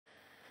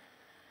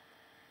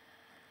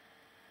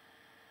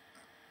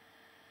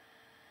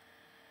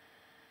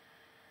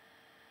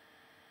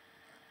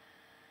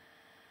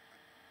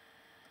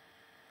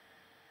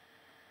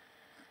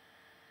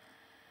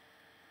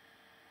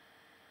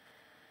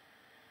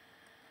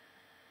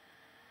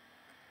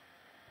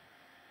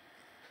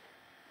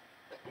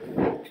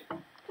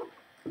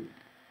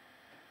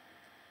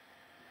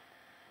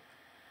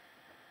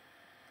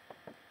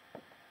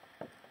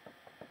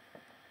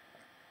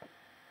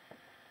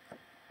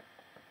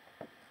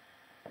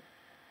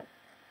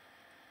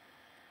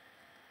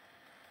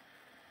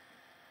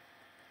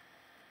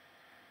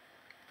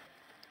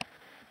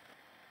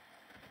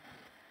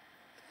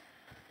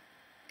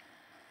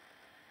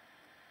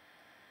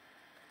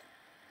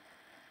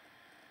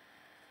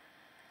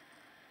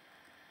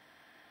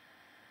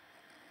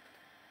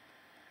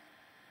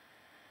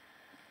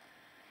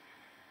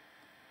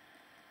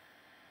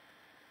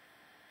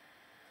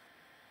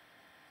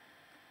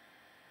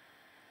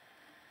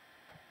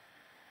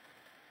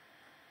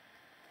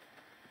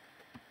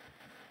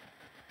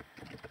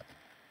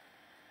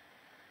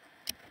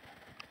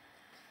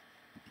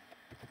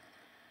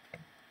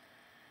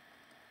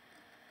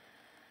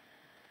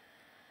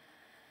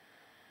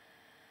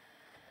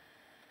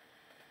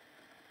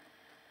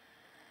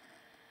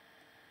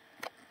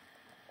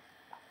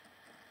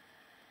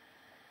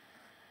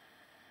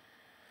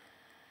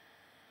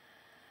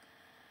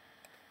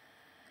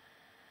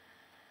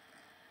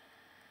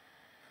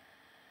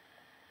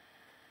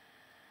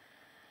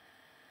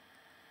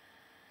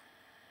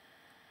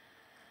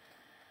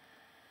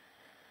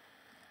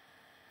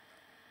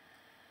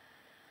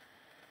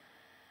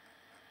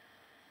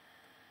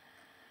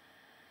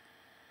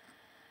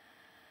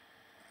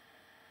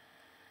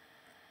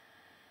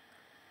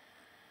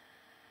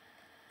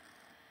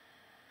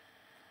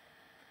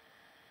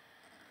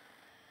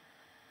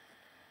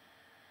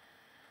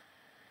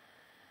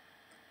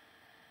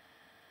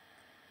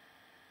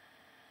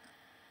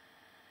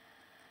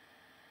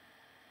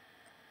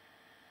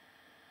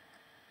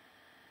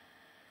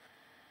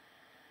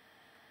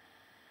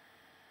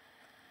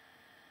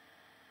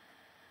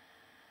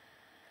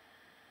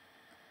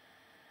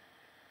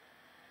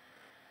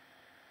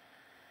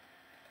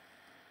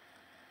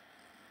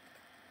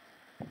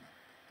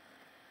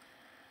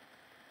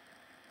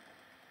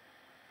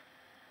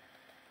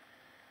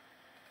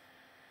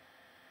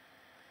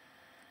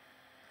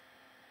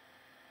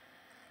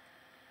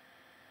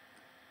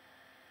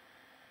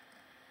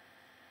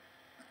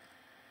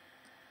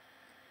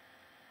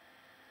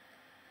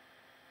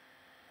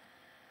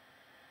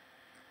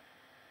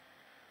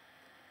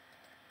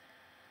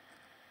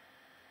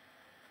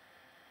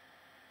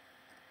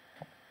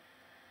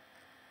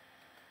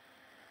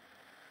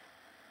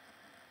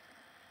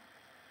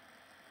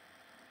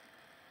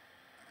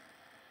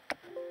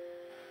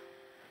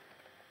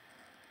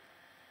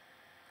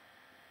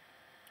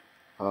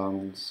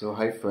So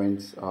hi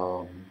friends,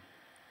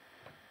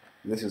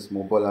 this is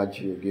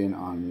Mobolaji again,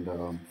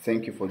 and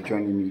thank you for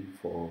joining me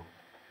for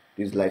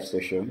this live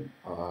session.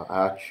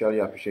 I actually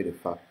appreciate the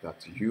fact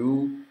that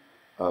you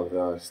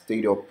have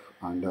stayed up,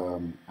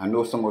 and I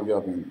know some of you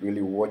have been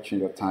really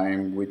watching your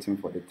time, waiting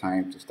for the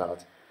time to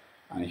start.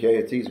 And here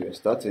it is, we're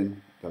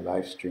starting the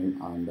live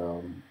stream,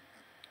 and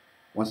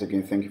once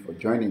again, thank you for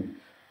joining.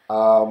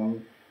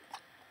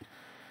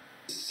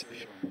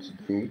 Session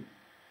today,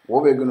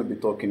 what we're going to be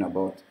talking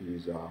about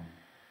is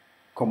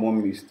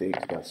common mistakes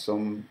that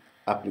some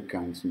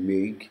applicants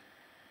make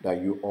that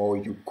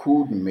you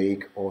could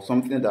make, or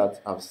something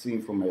that I've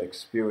seen from my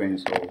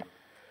experience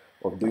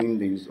of doing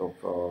this, of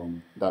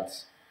that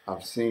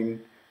I've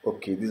seen.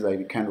 Okay, these are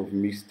the kind of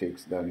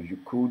mistakes that you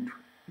could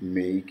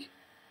make,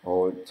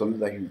 or something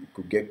that you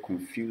could get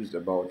confused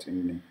about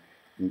in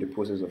the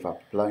process of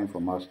applying for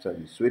master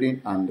in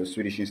Sweden and the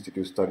Swedish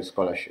Institute Study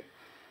Scholarship.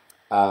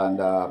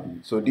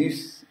 And so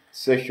this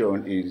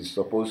session is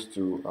supposed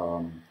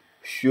to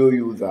show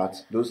you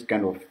that those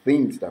kind of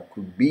things that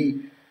could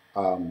be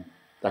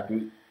that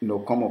will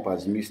come up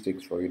as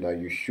mistakes for you that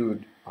you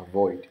should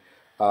avoid.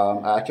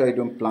 I actually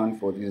don't plan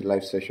for this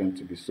live session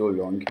to be so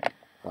long,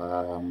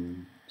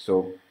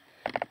 so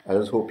I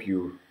just hope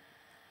you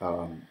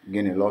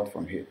gain a lot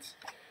from it.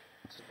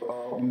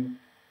 So,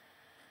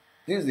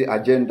 this is the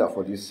agenda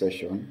for this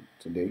session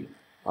today.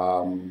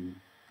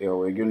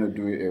 We're going to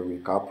do a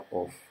recap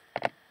of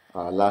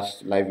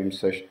last live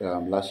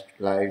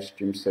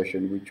stream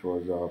session, which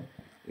was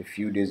a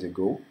few days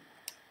ago.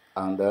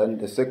 And then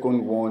the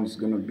second one is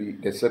going to be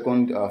the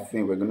second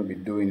thing we're going to be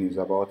doing is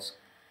we're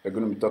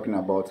going to be talking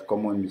about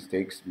common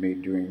mistakes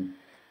made during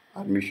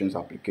admissions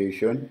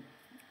application.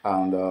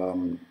 And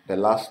the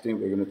last thing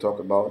we're going to talk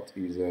about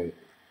is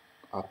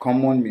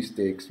common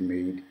mistakes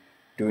made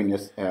during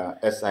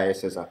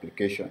SISS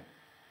application.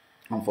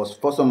 And for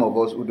some of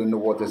us who don't know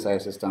what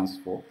SISS stands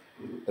for,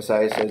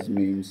 SISS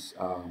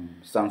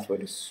stands for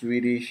the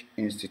Swedish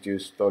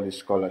Institute Study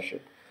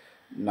Scholarship.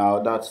 Now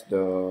that's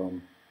the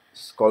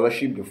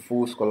scholarship, the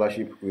full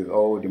scholarship with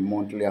all the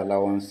monthly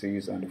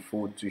allowances and the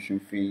full tuition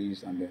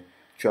fees and the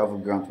travel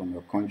grant from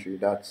your country.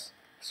 That's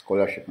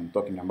scholarship I'm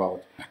talking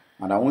about.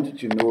 And I want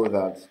you to know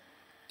that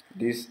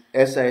this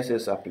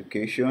SISS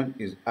application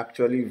is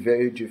actually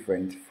very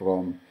different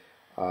from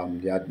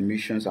the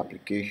admissions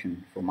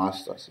application for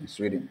masters in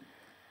Sweden.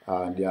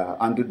 They are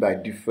handled by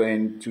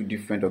two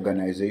different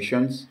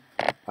organizations.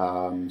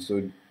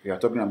 So we are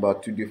talking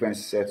about two different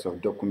sets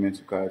of documents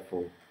required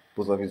for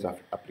both of these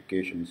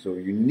applications. So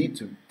you need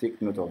to take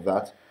note of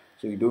that,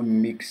 so you don't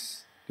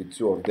mix the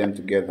two of them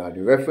together.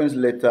 The reference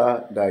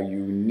letter that you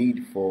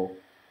need for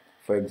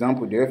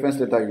example, the reference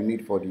letter you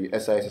need for the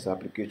SISS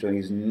application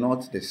is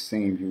not the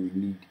same you will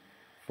need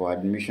for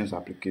admissions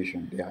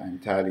application. They are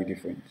entirely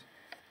different.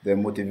 The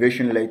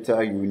motivation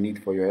letter you will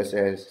need for your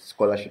SISS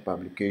scholarship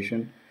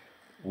application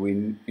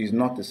is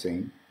not the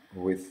same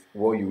with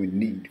what you will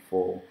need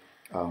for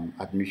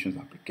admissions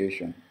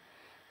application.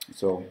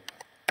 So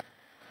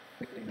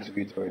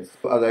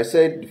as I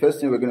said, the first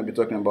thing we're going to be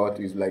talking about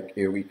is like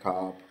a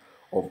recap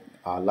of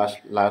our last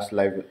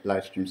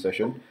live stream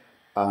session.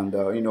 And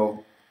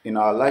in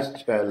our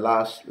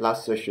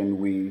last session,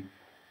 we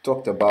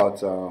talked about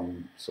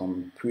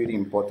some pretty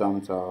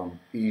important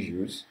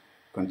issues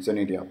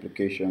concerning the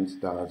applications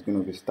that is going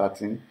to be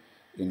starting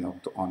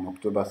on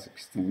October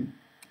 16.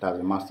 That's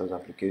a master's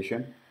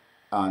application.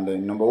 And the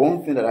number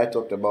one thing that I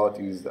talked about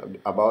is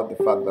about the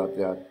fact that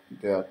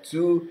there are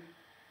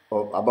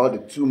about the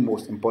two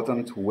most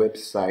important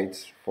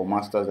websites for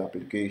master's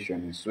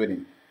application in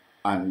Sweden,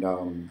 and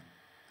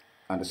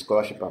the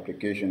scholarship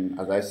application.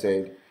 As I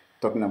said,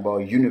 talking about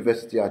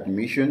university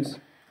admissions,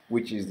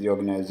 which is the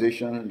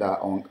organization that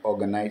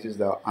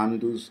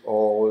handles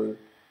all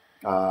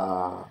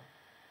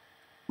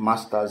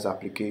master's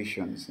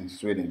applications in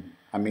Sweden.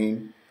 I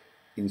mean,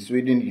 in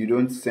Sweden, you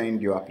don't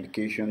send your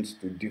applications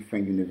to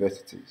different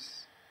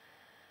universities.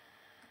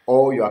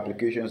 All your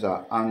applications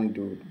are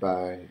handled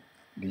by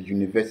the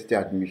university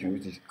admission,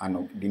 which is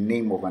the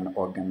name of an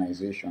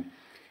organization.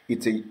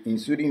 In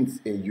Sweden, it's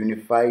a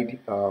unified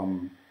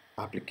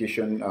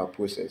application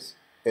process.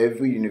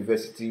 Every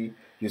university,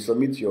 you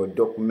submit your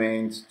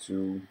documents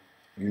to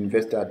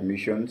university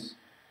admissions,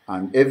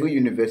 and every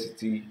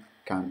university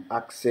can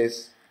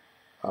access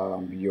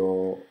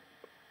your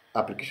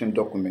application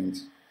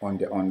documents on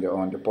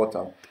the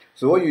portal.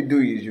 So what you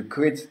do is you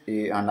create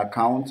an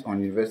account on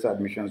university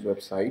admissions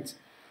website,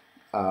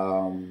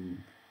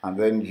 and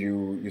then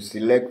you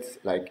select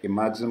like a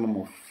maximum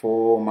of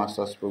 4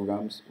 master's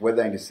programs,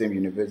 whether in the same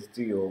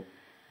university or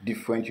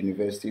different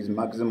universities,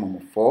 maximum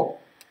of 4,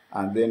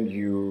 and then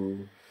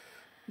you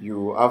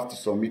have to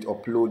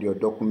upload your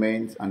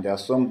documents, and there are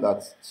some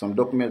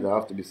documents that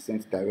have to be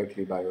sent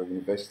directly by your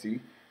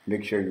university.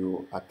 Make sure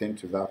you attend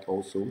to that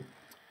also.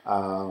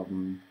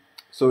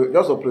 So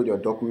just upload your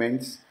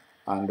documents,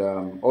 and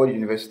all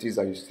universities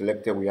that you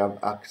selected will have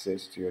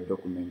access to your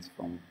documents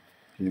from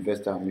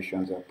university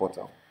admissions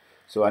portal.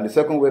 So, and the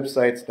second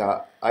website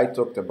that I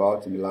talked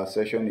about in the last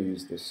session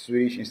is the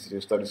Swedish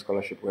Institute Study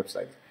Scholarship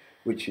website,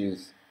 which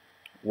is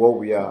what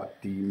we are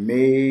the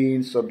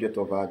main subject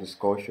of our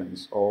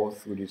discussions all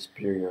through this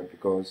period,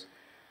 because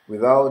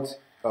without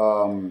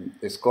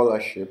a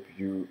scholarship,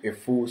 a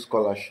full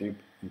scholarship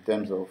in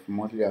terms of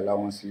monthly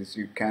allowances,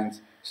 you can't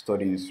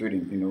study in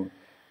Sweden.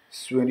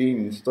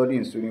 Studying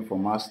in Sweden for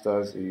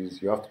masters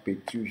is you have to pay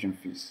tuition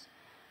fees.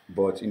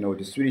 But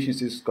the Swedish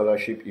Institute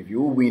Scholarship, if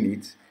you win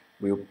it,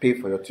 will pay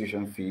for your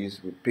tuition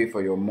fees, will pay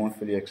for your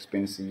monthly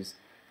expenses.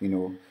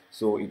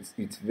 So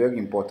it's very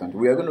important.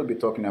 We are going to be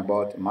talking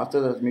about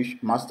master's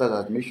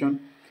admission,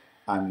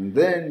 and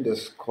then the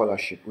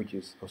scholarship, which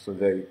is also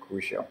very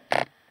crucial.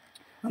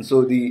 And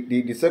so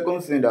the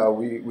second thing that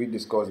we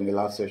discussed in the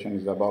last session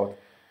is about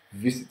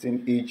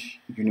visiting each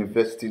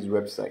university's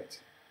website,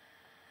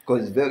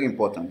 because it's very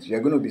important. You're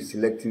going to be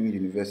selecting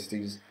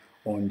universities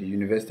on the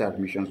university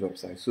admissions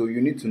website. So you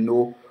need to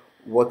know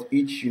what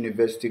each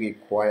university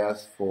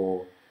requires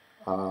for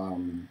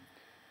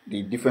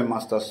the different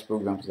master's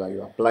programs that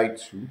you apply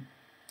to.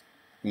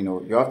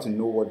 You have to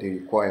know what they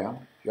require.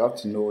 You have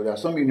to know there are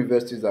some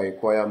universities that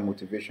require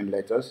motivation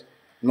letters.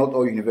 Not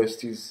all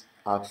universities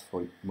ask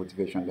for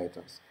motivation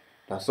letters.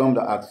 There are some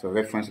that ask for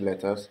reference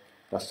letters.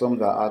 There are some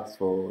that ask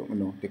for,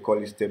 they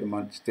call it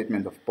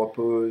statement of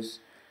purpose,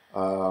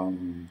 a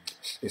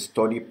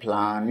study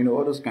plan,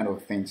 all those kind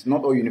of things.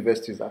 Not all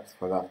universities ask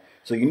for that.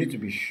 So you need to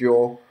be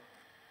sure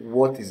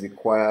what is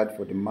required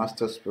for the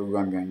master's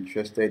program you're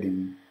interested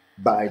in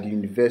by the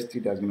university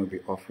that's going to be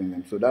offering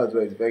them. So that's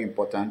why it's very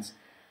important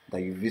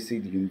that you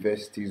visit the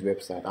university's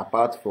website,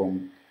 apart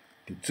from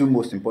the two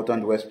most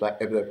important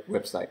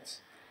websites.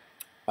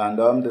 And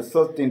the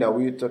third thing that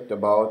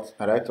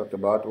I talked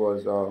about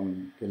was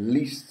a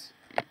list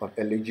of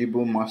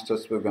eligible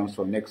master's programs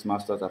for next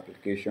master's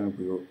application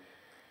will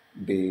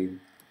be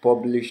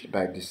published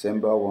by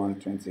December 1,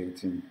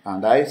 2018.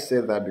 And I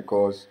say that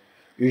because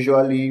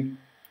usually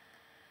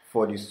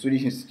for the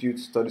Swedish Institute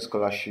Study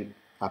Scholarship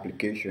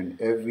application,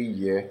 every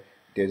year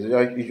there's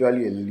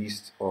usually a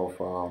list of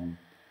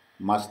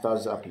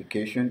master's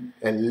application,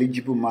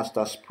 eligible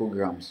master's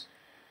programs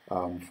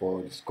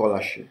for the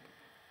scholarship.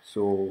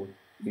 So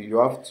you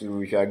have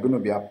to, if you are going to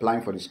be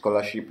applying for the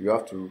scholarship, you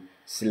have to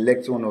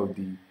select one of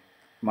the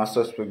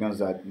master's programs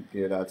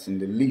that's in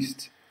the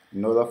list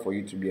in order for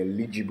you to be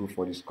eligible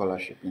for the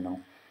scholarship.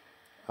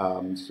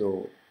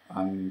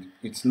 And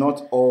it's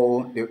not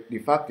all, the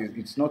fact is,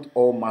 it's not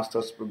all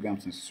master's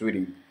programs in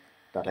Sweden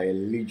that are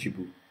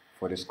eligible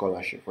for the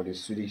scholarship, for the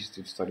Swedish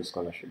Institute Study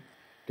Scholarship.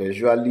 There's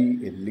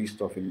usually a list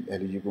of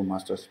eligible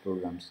master's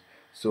programs.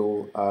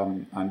 So,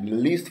 and the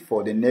list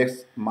for the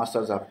next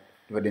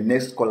for the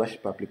next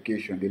scholarship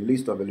application, the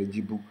list of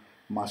eligible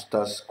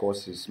master's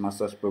courses,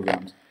 master's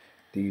programs,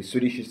 the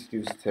Swedish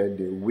Institute said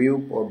they will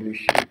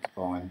publish it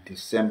on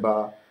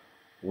December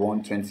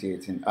 1,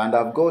 2018. And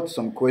I've got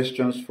some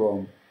questions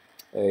from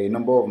a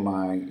number of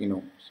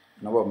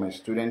my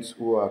students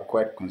who are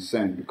quite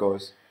concerned,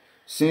 because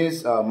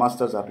since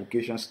master's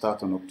applications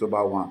start on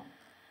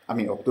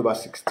October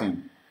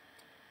 16.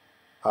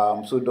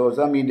 So does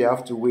that mean they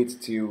have to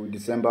wait till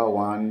December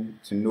 1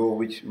 to know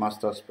which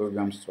master's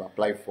programs to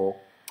apply for?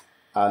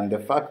 And the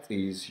fact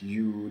is,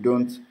 you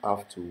don't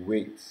have to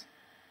wait.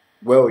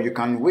 Well, you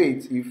can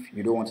wait if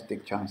you don't want to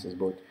take chances,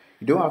 but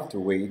you don't have to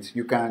wait.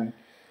 You can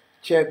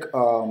check.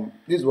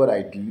 This is what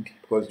I did,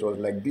 because it was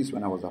like this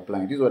when I was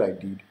applying. This is what I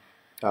did.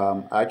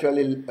 I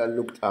actually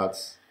looked at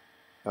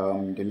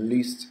the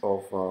list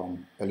of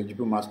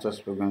eligible master's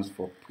programs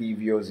for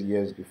previous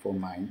years before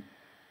mine,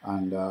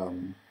 and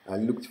I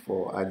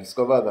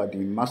discovered that the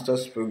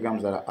master's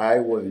programs that I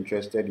was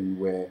interested in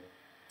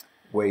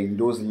were in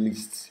those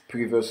lists,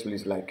 previous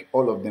lists, like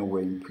all of them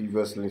were in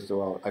previous lists.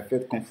 So I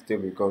felt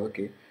comfortable, because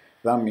okay,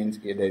 that means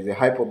there's a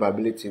high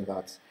probability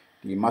that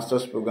the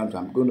master's programs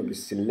I'm going to be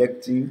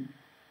selecting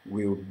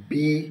will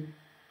be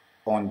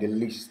on the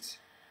list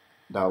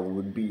that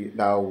would be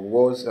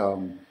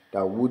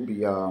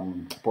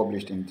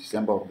published in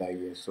December of that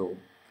year. So,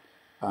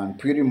 and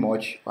pretty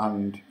much,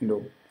 and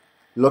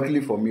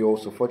luckily for me,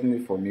 also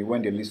fortunately for me,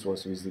 when the list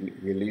was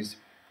released,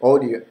 all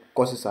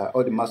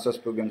the master's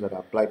programs that I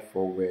applied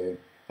for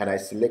that I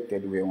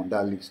selected were on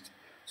that list.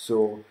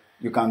 So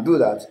you can do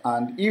that,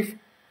 and if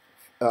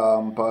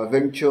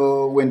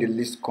peradventure when the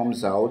list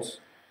comes out,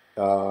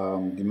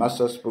 the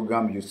master's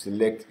program you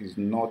select is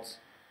not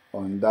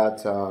on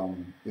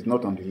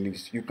the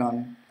list, you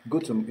can go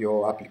to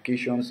your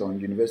applications on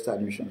university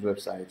admissions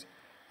website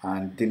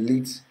and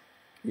delete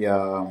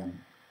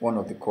one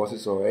of the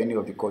courses or any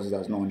of the courses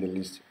that's not on the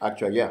list.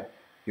 Actually, yeah,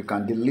 you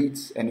can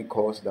delete any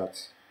course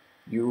that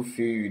you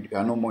feel you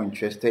are no more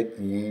interested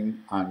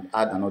in and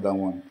add another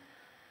one.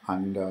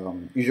 And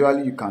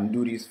usually you can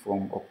do this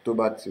from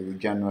October to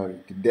January,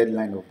 the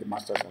deadline of the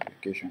master's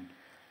application.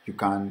 You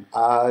can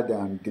add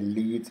and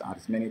delete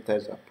as many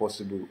times as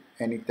possible,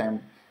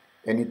 anytime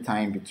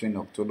between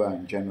October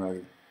and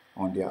January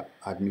on their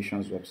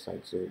admissions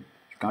website. So you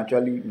can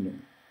actually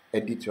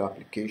edit your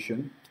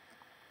application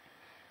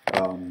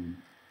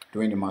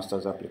during the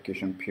master's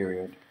application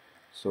period.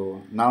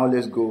 So now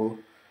let's go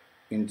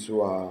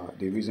into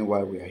the reason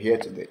why we are here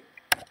today.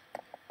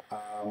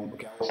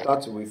 Okay, I'll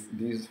start with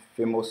this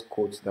famous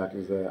quote that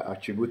is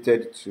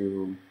attributed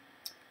to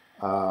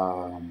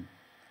um,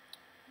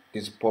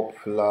 this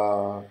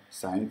popular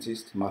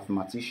scientist,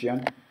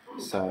 mathematician,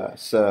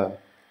 Sir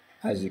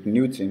Isaac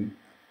Newton.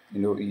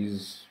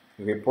 Is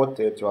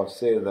reported to have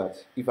said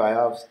that if I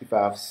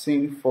have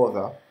seen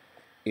further,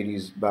 it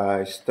is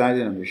by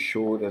standing on the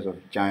shoulders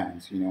of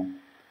giants.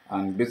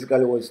 And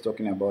basically what he's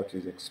talking about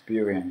is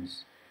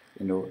experience.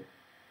 You know,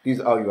 this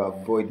is how you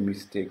avoid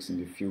mistakes in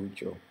the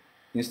future,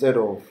 instead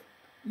of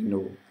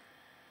you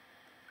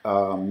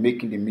know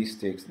making the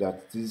mistakes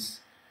that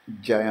these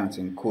giants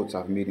in quotes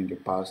have made in the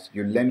past.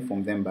 You learn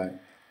from them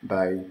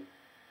by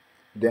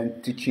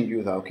them teaching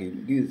you that, okay,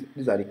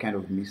 these are the kind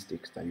of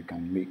mistakes that you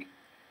can make.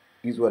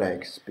 This is what I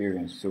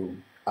experienced, so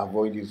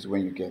avoid this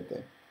when you get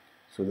there.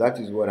 So that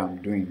is what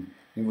I'm doing,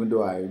 even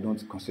though I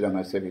don't consider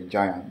myself a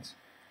giant.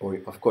 Or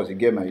of course, you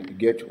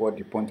get what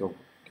the point of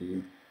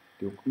you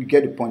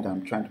get the point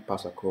I'm trying to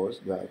pass across,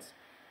 that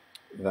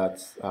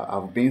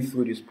I've been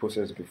through this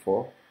process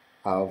before.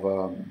 I've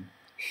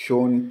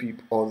shown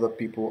other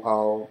people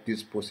how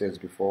this process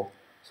before.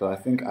 So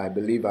I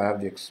believe I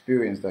have the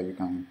experience that you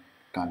can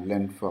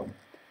learn from.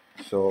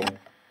 So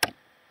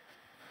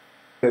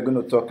we're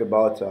going to talk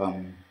about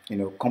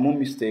common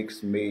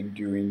mistakes made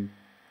during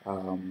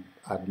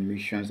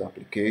admissions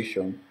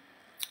application.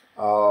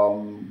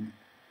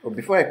 But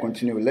before I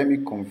continue, let me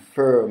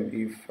confirm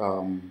if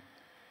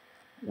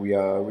we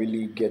are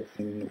really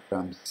getting what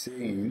I'm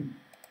saying.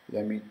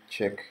 Let me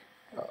check.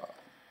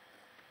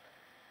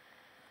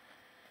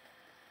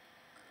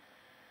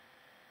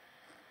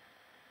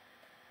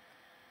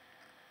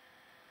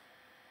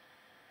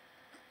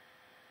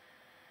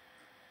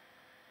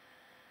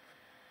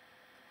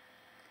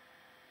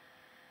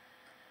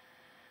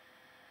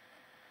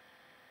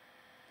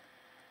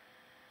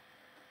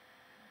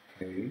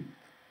 Okay.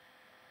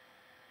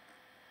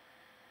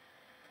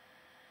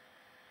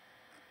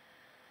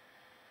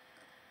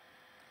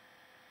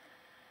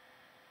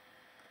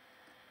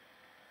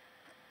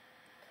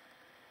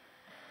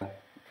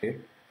 Okay.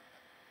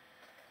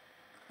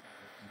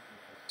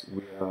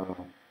 We are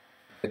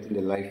getting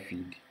the live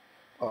feed.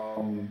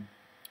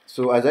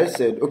 So as I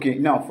said, okay,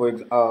 now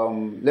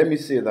let me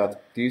say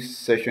that this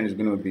session is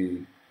going to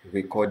be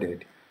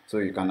recorded, so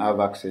you can have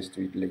access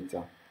to it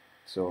later.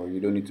 So you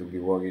don't need to be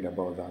worried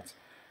about that.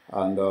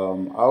 And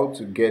how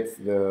to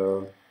get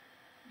the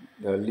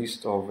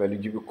list of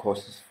eligible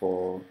courses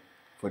for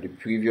the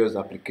previous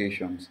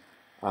applications.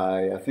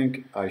 I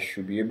think I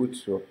should be able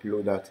to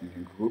upload that in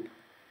a group.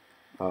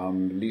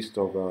 List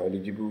of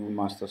eligible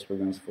master's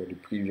programs for the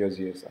previous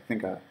years. I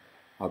think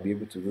I'll be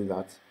able to do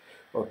that.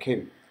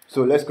 Okay,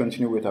 so let's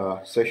continue with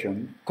our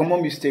session.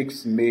 Common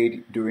mistakes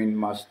made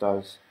during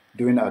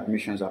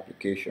admissions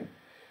application.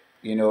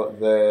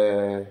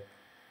 I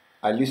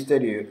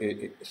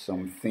listed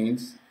some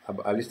things.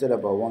 I listed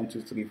about 1,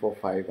 2, 3, 4,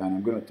 5, and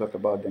I'm going to talk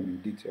about them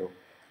in detail.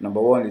 Number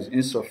 1 is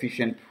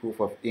insufficient proof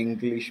of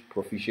English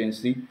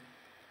proficiency.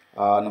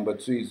 Number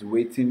 2 is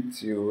waiting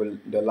till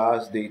the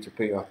last day to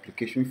pay your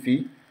application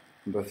fee.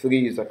 Number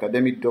 3 is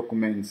academic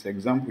documents.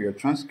 Example, your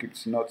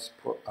transcripts not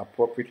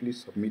appropriately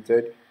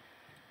submitted.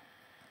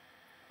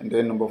 And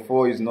then number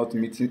 4 is not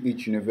meeting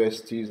each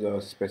university's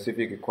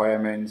specific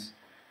requirements.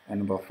 And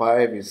number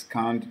 5 is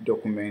scanned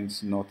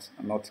documents not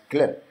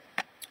clear.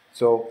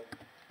 So,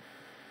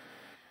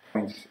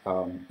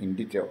 in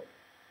detail.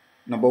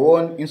 Number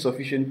 1,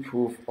 insufficient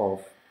proof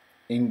of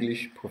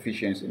English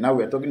proficiency. Now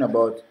we're talking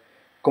about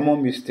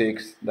common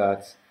mistakes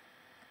that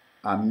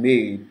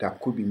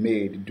could be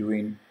made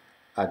during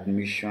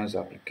admissions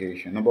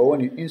application. Number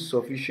 1 is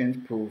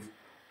insufficient proof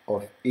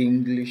of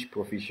English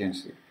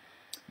proficiency.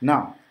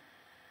 Now,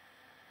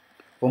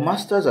 for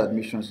master's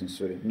admissions in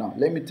Sweden, now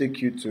let me take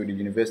you to the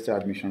university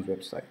admissions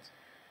website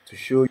to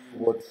show you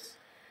what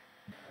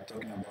I'm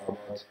talking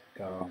about.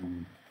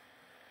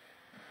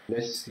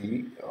 Let's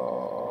see.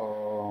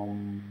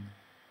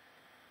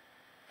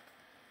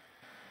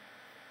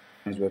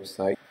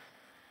 Website,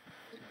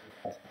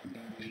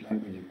 English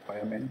language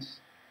requirements.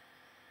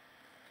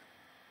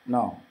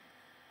 Now,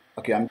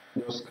 okay, I'm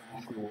just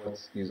going through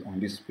what is on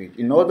this page.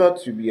 In order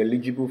to be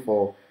eligible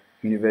for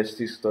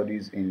university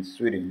studies in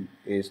Sweden,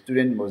 a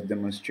student must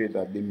demonstrate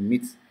that they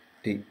meet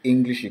the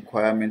English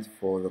requirements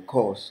for the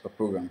course or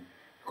program,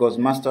 because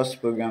master's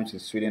programs in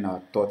Sweden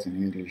are taught in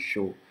English.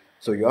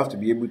 So you have to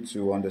be able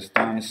to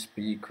understand,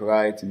 speak,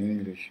 write in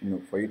English,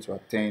 for you to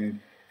attend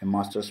a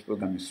master's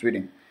program in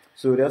Sweden.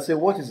 So they'll say,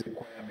 what is the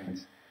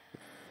requirement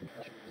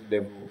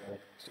level?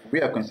 So we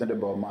are concerned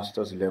about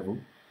master's level.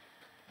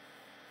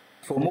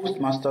 For most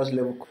master's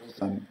level courses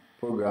and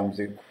programs,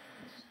 the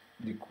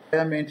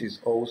requirement is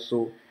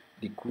also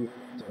the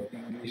equivalent of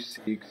English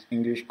 6,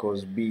 English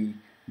course B,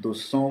 though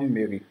some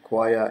may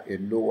require a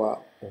lower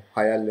or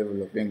higher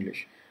level of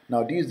English.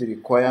 Now, this is the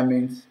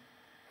requirements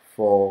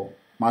for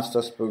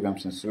master's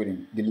programs in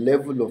Sweden, the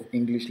level of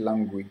English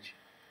language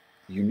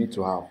you need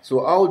to have.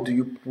 So how do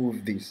you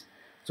prove this?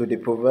 So they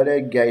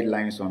provided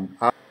guidelines on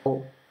how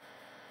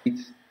meet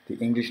the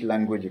English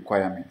language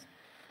requirements.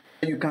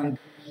 You can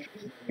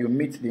you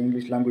meet the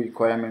English language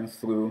requirements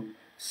through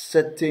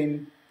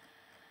certain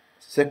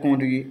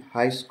secondary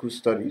high school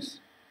studies,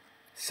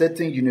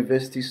 certain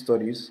university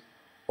studies,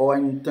 or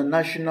an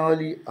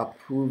internationally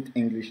approved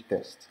English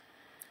test.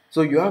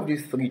 So you have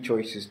these three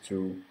choices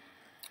to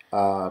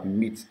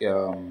meet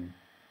the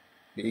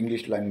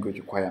English language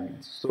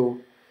requirements. So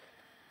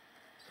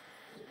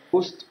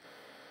most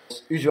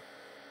usually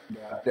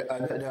there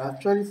are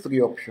actually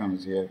three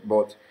options here,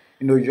 but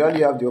you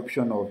usually have the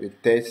option of a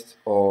test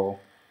or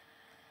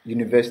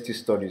university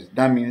studies.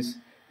 That means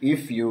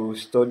if your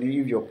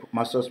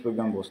master's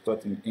program was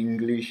taught in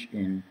English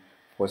in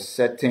for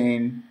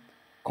certain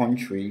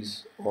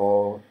countries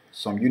or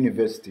some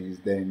universities,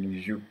 then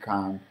you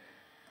can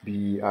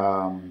be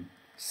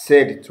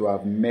said to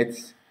have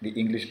met the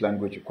English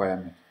language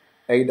requirement,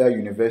 either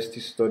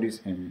university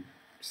studies in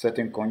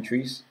certain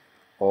countries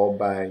or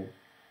by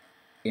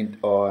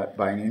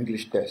an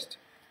English test.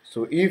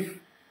 So if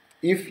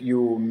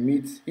your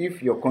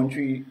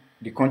country,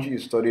 the country you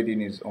studied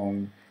in is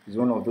one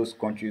of those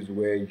countries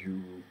where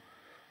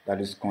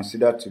that is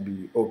considered to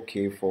be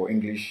okay for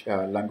English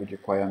language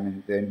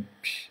requirement, then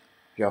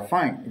you are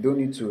fine. You don't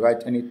need to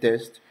write any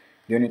test.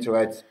 You don't need to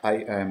write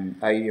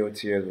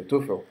IELTS or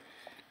TOEFL.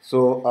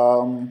 So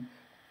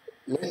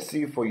let's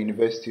see for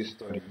university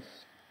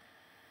studies,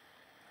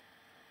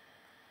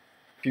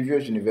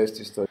 previous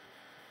university studies.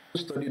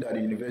 Studied at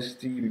the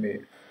university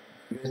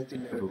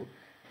level,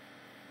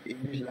 the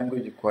English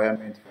language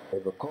requirement for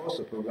the course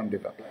or program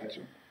they've applied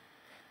to.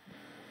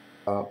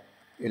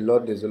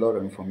 There's a lot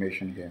of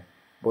information here,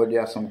 but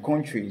there are some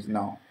countries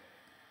now.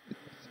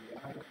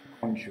 African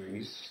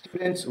countries,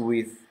 students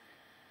with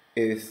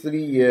a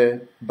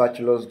 3-year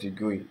bachelor's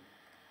degree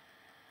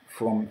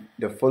from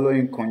the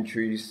following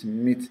countries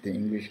meet the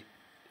English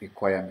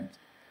requirement.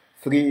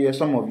 3 years.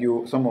 Some of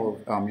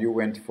you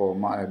went for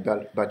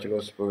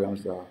bachelor's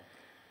programs that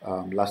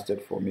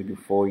lasted for maybe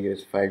 4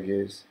 years, 5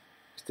 years.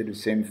 Still the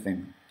same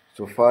thing.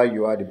 So far,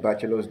 you had a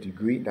bachelor's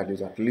degree that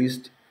was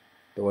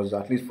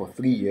at least for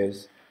 3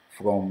 years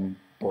from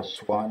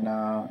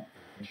Botswana,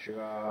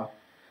 Nigeria,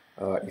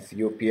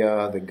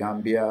 Ethiopia, the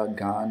Gambia,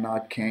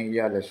 Ghana,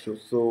 Kenya,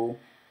 Lesotho,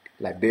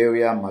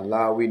 Liberia,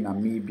 Malawi,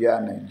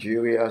 Namibia,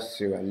 Nigeria,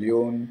 Sierra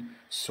Leone,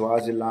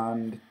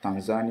 Swaziland,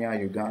 Tanzania,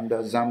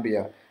 Uganda,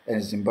 Zambia,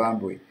 and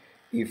Zimbabwe.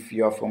 If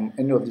you are from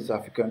any of these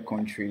African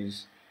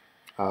countries,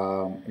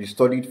 there's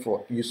a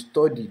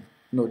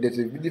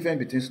difference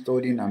between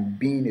studying and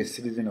being a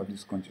citizen of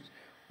these countries.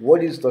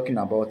 What he's talking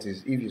about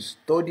is if you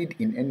studied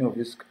in any of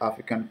these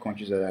African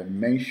countries that I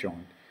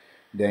mentioned,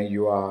 then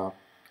you are,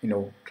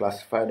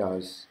 classified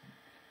as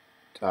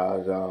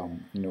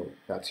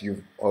that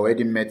you've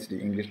already met the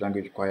English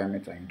language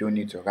requirement and you don't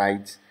need to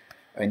write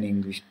an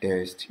English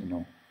test,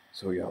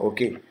 so you're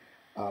okay.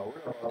 What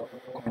about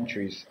other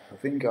countries? I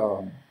think there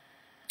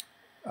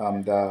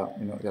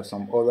are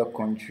some other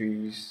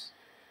countries.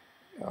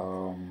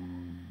 So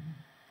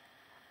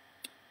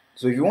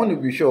if you want to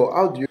be sure,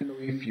 how do you know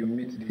if you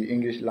meet the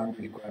English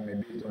language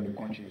requirement based on the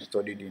country you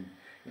studied in?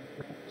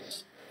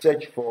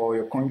 Search for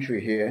your country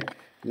here.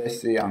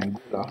 Let's say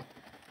Angola.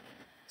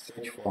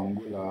 Search for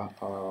Angola.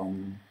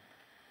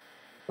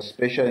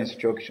 Special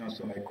instructions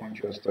on my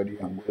country or study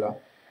Angola.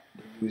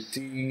 You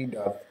see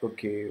that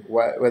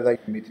whether you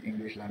meet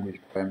English language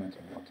requirements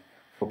or not.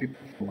 For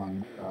people from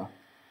Angola,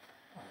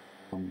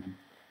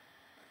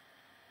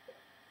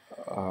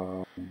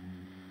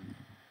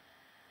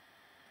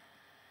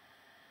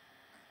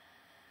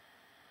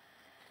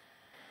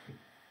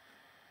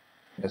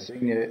 they're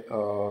saying here,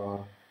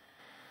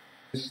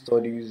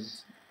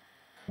 studies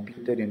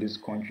completed in this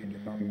country do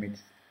not meet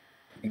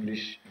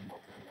English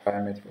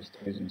requirements for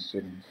studies in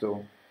Sweden.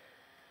 So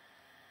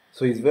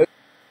it's very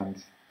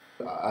important.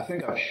 I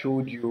think I've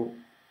showed you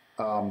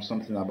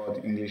something about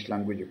the English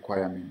language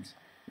requirements.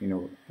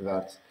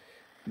 That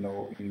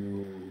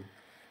you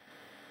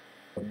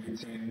are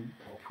meeting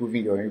or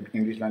proving your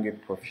English language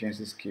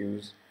proficiency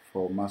skills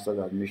for master's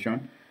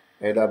admission,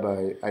 either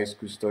by high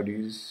school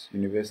studies,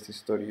 university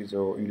studies,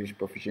 or English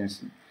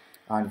proficiency.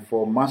 And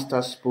for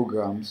master's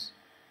programs,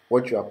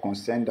 what you are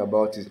concerned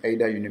about is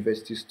either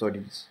university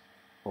studies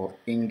or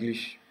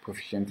English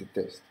proficiency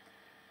test.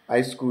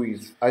 High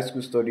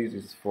school studies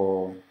is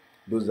for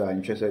those that are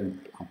interested in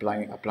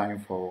applying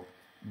for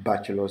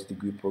bachelor's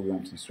degree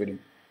programs in Sweden.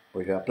 But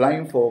if you're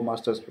applying for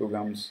master's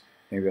programs,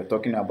 then we are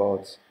talking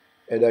about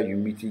either you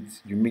meet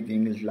the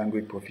English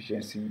language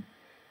proficiency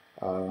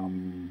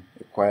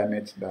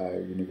requirements by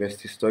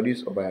university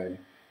studies or by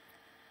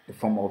the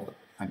form of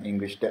an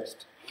English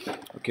test.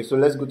 Okay, so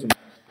let's go to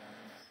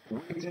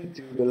waiting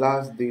till the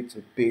last day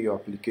to pay your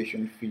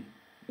application fee.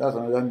 That's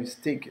another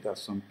mistake that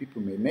some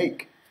people may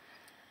make,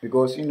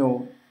 because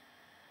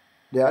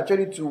there are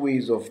actually two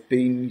ways of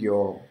paying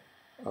your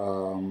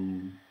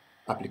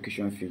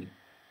application fee.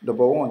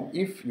 Number one,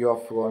 if you are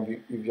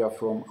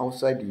from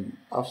outside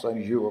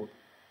Europe,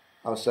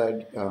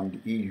 outside the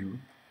EU,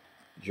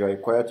 you are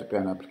required to pay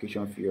an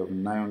application fee of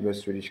 900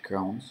 Swedish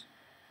crowns,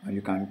 and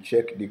you can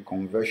check the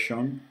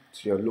conversion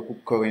to your local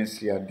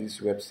currency at this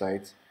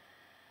website,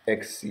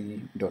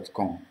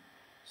 xc.com.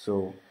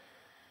 So,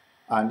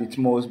 and it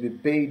must be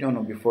paid on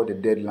or before the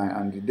deadline,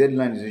 and the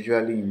deadline is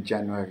usually in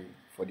January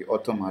for the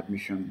autumn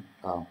admission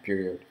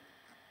period.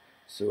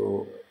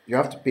 So you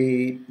have to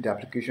pay the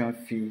application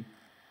fee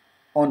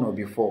on or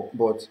before,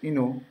 but you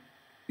don't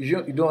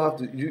have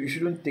to, you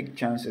shouldn't take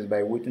chances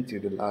by waiting till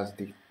the last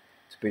day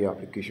to pay your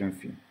application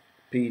fee.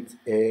 Pay it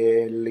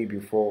early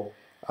before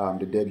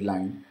the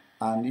deadline.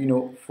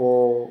 And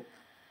for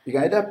you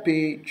can either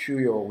pay through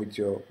your with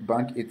your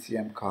bank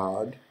ATM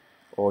card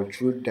or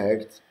through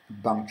direct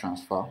bank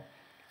transfer.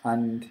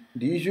 And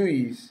the issue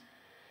is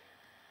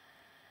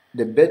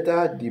the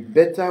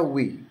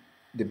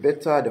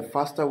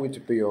faster way to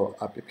pay your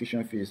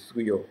application fee is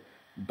through your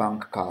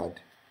bank card.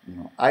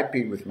 I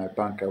paid with my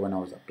bank card when I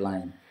was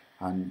applying,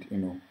 and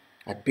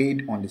I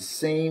paid on the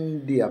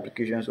same day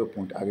applications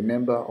opened. I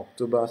remember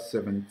October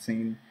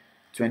 17,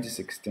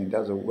 2016.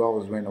 That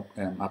was when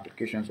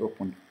applications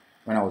opened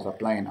when I was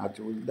applying.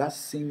 Actually, that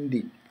same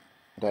day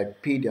that I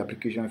paid the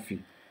application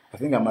fee. I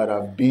think I might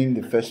have been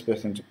the first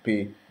person to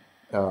pay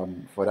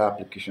for that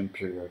application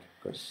period,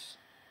 because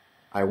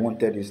I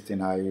wanted this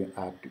thing. I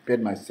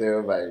prepared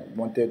myself. I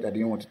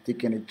didn't want to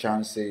take any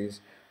chances.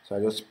 So I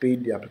just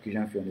paid the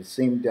application fee on the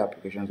same day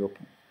applications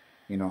open.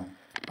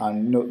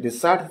 And uh,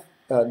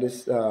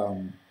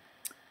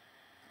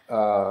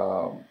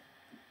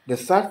 the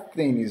sad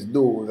thing is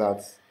though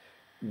that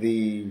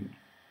the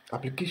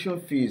application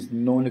fee is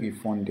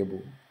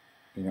non-refundable.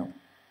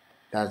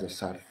 That's the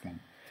sad thing.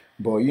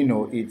 But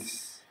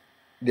it's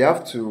they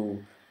have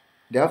to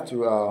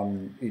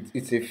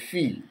it's a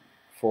fee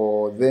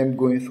for them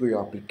going through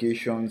your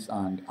applications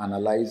and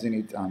analyzing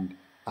it and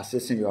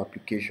assessing your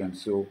application.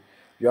 So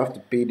you have to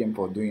pay them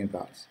for doing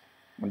that.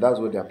 And that's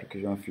what the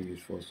application fee is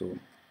for. So,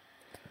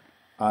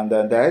 and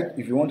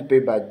if you want to pay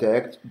by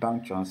direct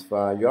bank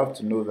transfer, you have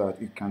to know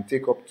that it can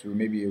take up to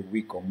maybe a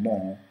week or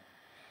more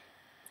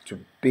to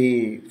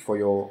pay for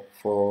your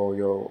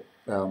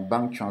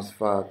bank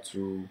transfer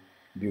to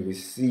be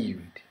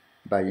received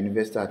by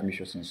university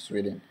admissions in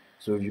Sweden.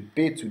 So if you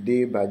pay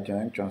today by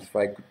direct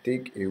transfer, it could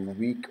take a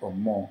week or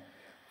more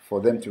for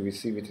them to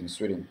receive it in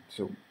Sweden.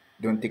 So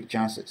don't take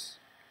chances.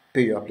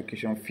 Pay your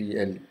application fee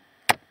early.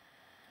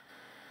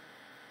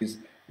 Is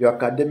your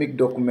academic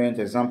document,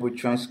 example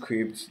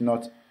transcripts,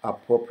 not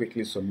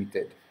appropriately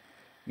submitted?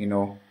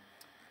 I'm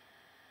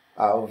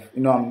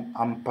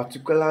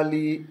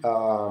particularly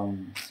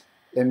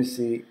let me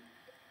say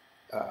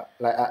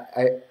like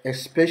I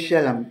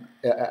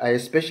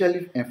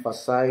especially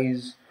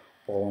emphasize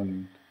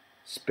on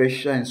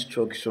special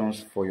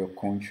instructions for your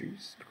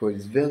countries, because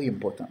it's very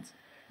important.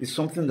 It's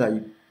something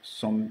that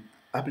some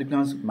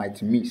applicants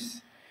might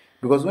miss,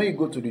 because when you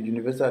go to the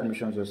university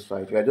admissions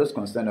website, you are just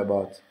concerned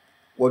about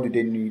what do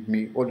they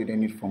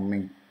need from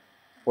me,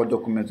 what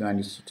documents do I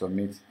need to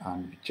submit,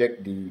 and you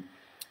check the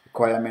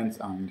requirements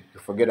and you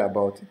forget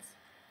about it.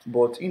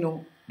 But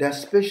there are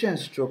special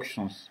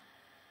instructions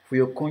for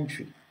your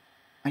country,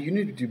 and you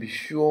need to be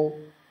sure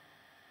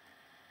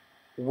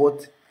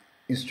what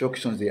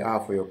instructions they are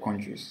for your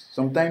countries.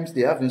 Sometimes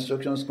they have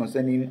instructions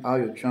concerning how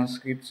your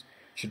transcripts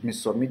should be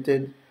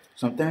submitted.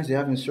 Sometimes they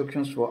have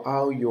instructions for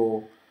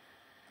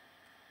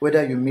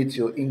whether you meet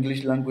your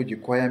English language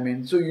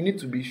requirements. So you need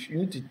to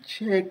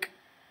check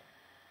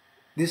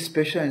these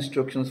special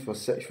instructions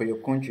for your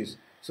countries.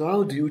 So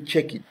how do you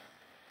check it?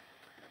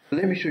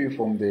 Let me show you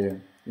from the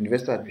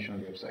university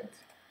admissions website.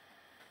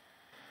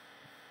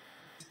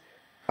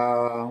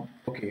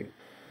 Okay,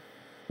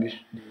 the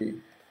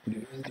university,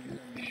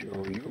 let me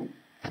show you.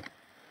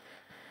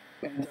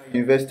 Enter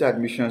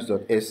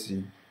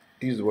universityadmissions.sc.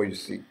 This is what you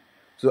see.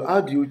 So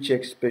how do you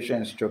check special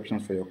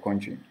instructions for your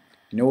country?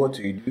 You know what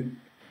you do?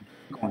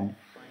 Click on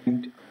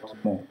find out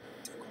more.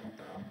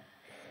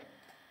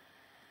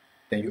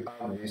 Then you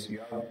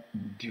have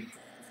different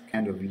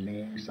kind of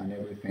links and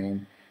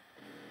everything.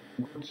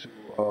 Go to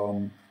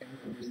any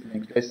of these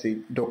links. Let's say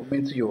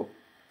document your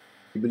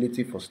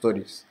ability for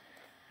studies.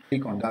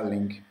 Click on that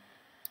link.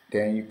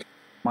 Then you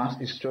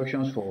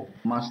instructions for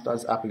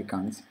master's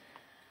applicants.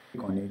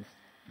 Click on it.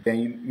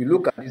 Then you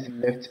look at this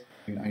left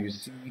and you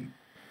see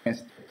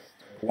steps.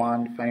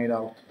 One, find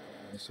out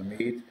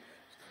submit.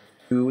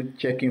 Two,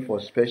 checking for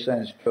special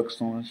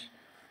instructions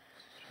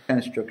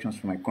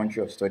for my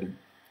country of study.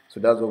 So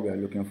that's what we are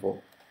looking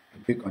for. You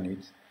click on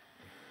it,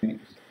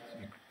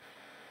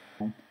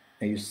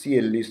 and you see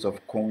a list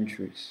of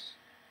countries,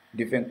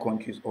 different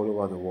countries all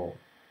over the world.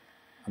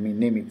 I mean,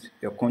 name it.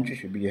 Your country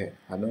should be here.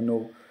 I don't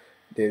know.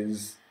 There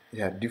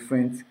are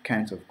different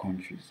kinds of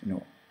countries.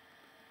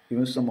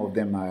 Even some of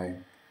them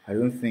I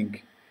don't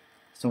think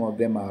some of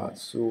them are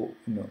so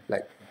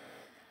like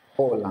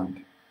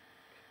Holland,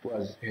 who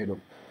has heard of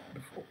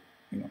before.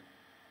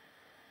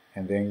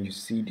 And then you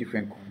see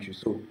different countries.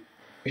 So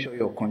make sure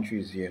your country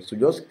is here. So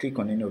just click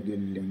on any of the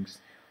links,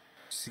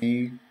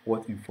 see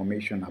what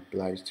information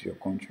applies to your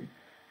country.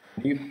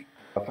 If you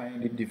are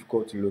finding it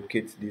difficult to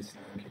locate this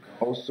link, you can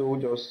also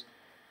just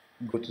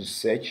go to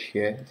search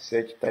here,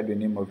 type the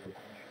name of the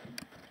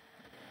country,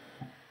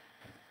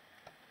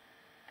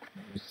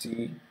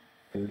 see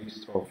a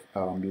list of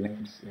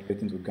links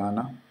relating to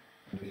Ghana.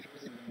 The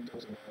first link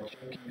talks about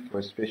checking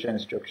for special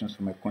instructions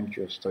for my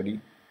country of study,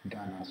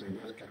 Ghana. So you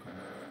just click on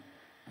Ghana,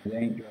 and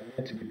then you are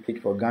led to the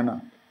page for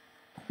Ghana.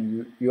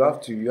 You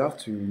have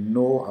to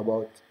know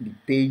about the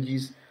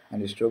pages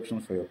and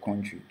instructions for your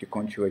country, the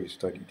country where you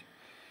studied.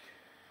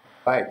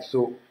 Right.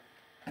 So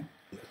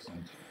let's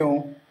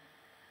continue.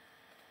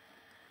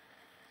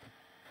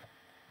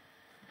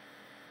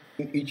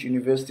 In each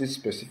university's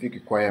specific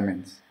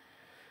requirements.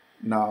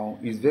 Now,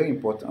 it's very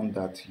important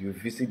that you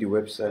visit the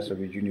websites of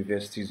the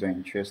universities you're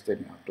interested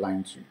in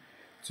applying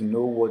to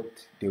know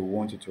what they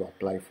want you to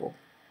apply for.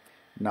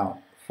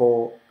 Now,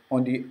 for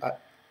on the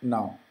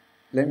now,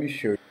 let me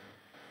show you.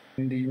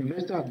 In the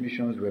university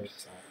admissions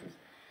website,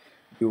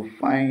 you'll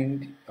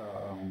find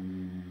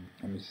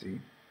let me see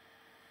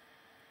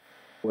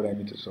what I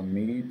need to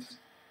submit.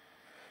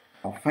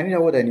 Now, finding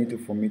out what I need to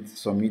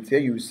submit here,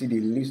 you will see the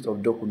list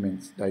of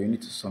documents that you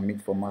need to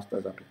submit for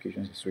master's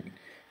applications in Sweden.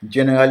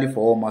 Generally,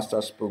 for all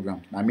master's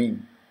programs, I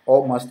mean,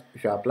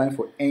 if you're applying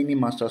for any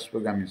master's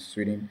program in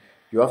Sweden,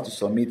 you have to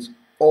submit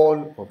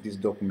all of these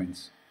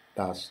documents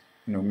that's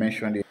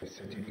mentioned here: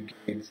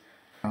 certificates,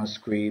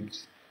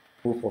 transcripts,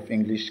 proof of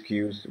English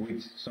skills,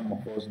 which some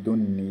of us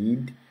don't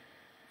need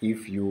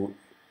if you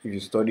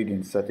studied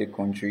in certain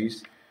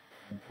countries,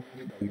 and proof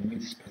that you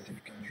meet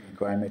specific country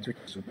requirements, which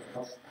is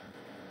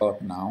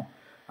about now,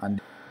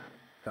 and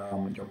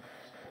your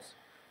passports.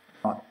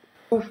 Now,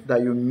 proof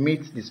that you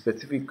meet the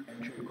specific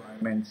entry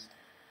requirements.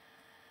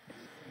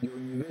 Your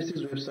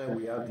university's website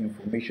will have the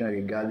information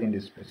regarding the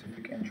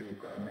specific entry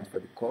requirements for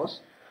the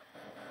course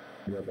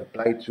you have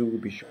applied to.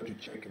 Be sure to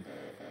check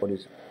what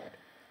is required.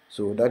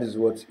 So that is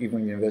what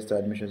even university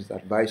admissions is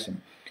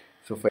advising.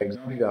 So for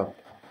example,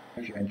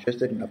 if you're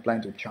interested in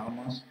applying to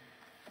Chalmers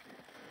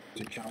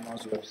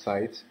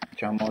website,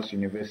 Chalmers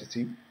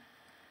University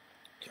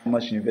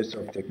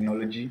of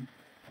Technology.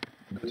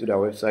 Go to their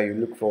website, you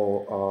look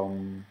for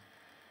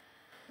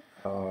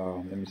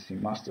let me see,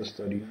 master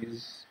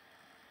studies,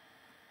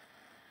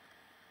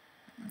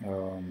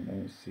 let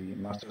me see,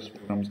 master's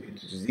programs A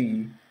to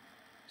Z.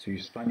 So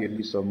you find a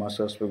list of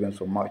master's programs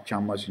for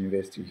Chalmers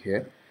University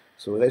here.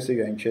 So let's say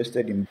you're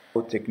interested in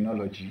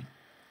biotechnology,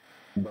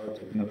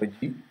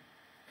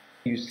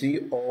 you see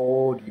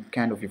all the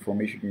kind of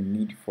information you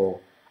need for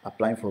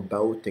applying for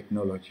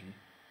biotechnology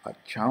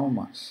at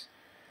Chalmers.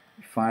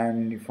 You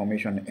find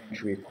information on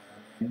entry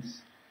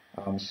requirements,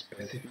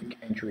 specific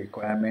entry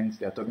requirements.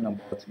 They are talking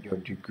about your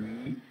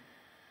degree,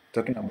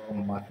 talking about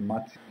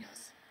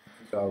mathematics.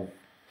 You have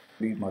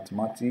studied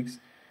mathematics.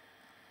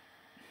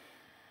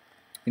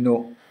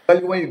 Usually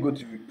when you go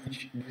to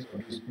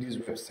this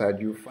website,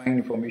 you find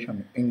information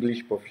on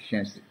English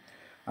proficiency,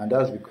 and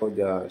that's because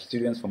there are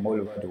students from all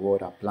over the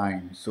world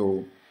applying.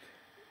 So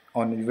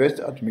on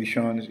university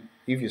admissions,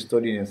 if you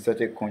study in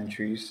certain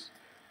countries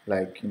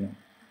like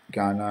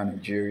Ghana,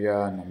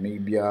 Nigeria,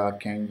 Namibia,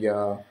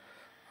 Kenya,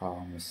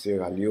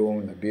 Sierra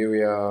Leone,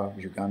 Liberia,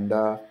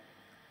 Uganda,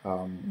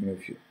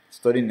 if you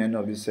study in any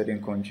of these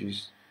certain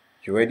countries,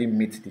 you already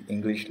meet the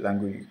English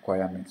language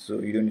requirements, so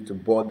you don't need to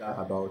bother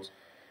about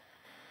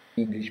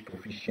English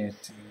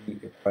proficiency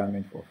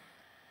requirement for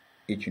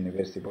each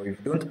university. But if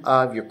you don't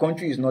have, your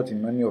country is not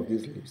in any of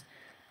these lists,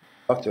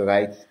 you have to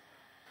write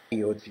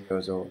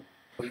IELTS or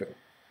TOEFL.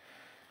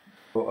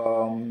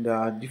 So there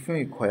are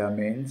different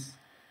requirements,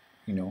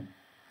 and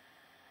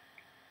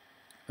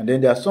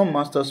then there are some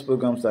master's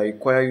programs that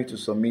require you to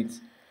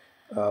submit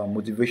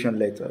motivation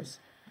letters.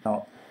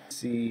 Now, let's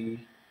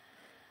see.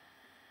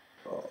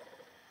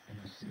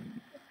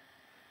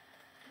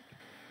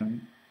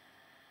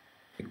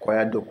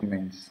 Required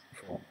documents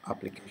for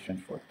application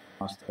for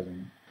masters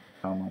in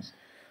Chalmers.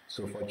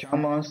 So for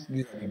Chalmers,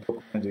 these are the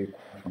documents they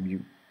require from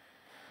you.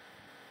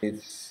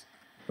 It's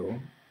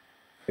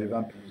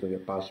relevant pages of your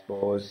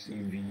passport,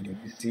 CV,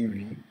 the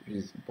CV, which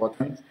is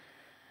important.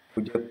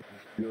 Project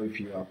portfolio if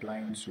you are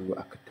applying to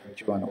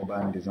architecture and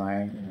urban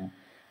design,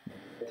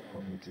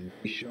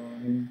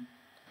 motivation.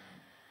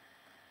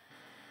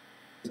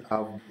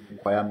 Have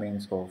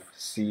requirements of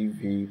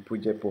CV,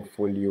 project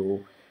portfolio,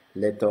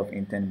 letter of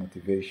intent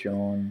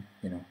motivation,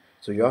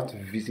 So you have to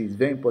visit. It's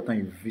very important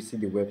you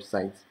visit the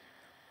website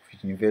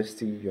of the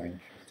university you are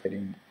interested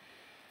in.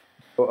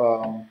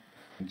 So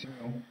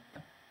continue.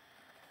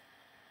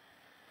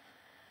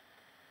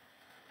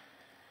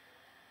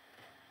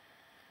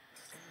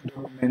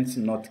 Documents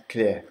not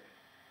clear.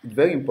 It's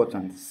very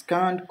important.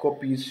 Scanned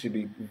copies should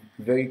be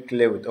very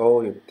clear with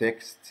all your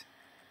text,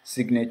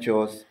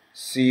 signatures,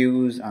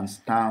 seals, and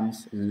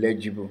stamps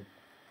legible.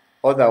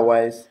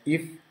 Otherwise,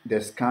 if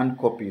the scanned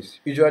copies,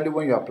 usually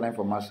when you're applying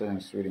for master's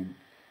in Sweden,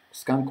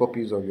 scanned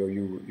copies of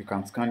you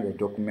can scan your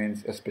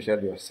documents,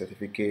 especially your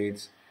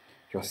certificates,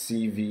 your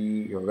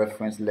CV, your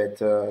reference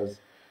letters,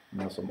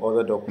 some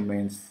other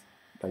documents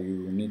that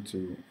you need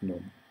to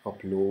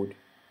upload.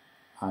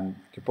 And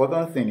the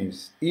important thing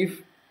is,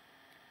 if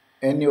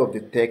any of the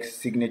text,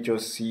 signature,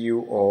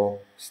 seal, or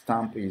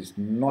stamp is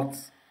not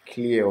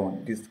clear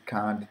on these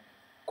scanned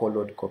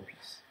colored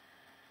copies,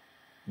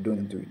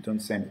 don't do it. Don't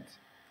send it.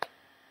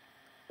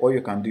 all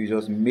you can do is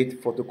just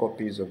make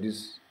photocopies of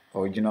this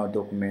original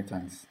document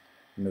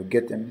and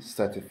get them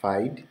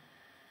certified,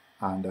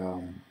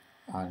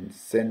 and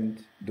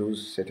send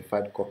those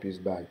certified copies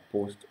by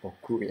post or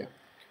courier.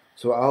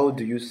 So how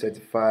do you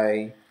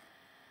certify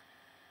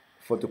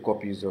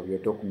photocopies of your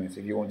documents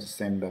if you want to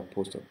send by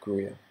post or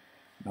courier?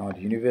 Now,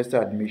 the university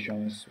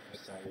admissions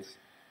website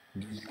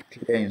gives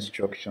clear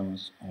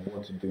instructions on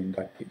what to do in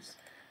that case.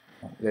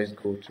 Now, let's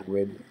go to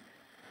where the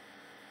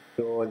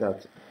sure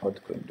that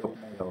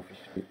documents are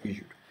officially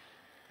issued.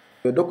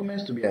 Your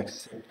documents to be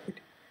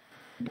accepted,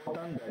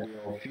 important that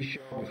they are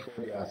official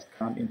before they are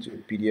scanned into a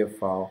PDF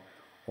file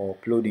or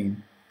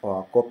uploading, or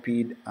are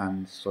copied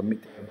and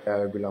submitted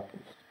via regular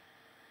post.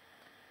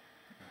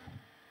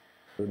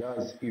 So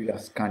that's if you are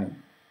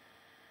scanning.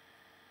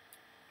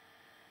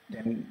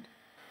 Then,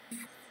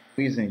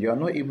 reason you are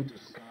not able to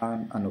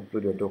scan and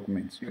upload your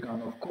documents, you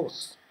can of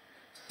course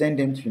send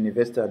them to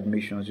university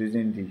admissions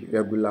using the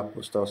regular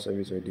postal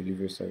service or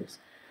delivery service.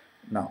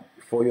 Now,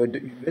 for your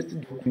university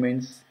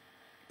documents,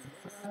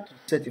 to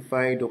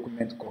certify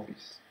document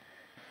copies,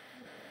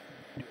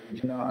 the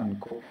original and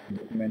copy of the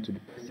document to the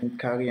person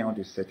carrying out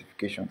the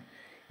certification.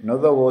 In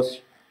other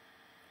words,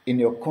 in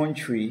your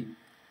country,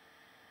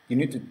 you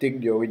need to take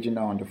the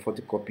original and the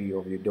photocopy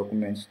of your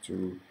documents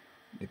to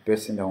the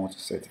person that wants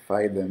to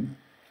certify them.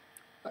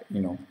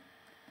 You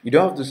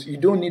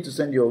don't need to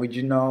send the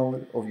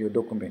original of your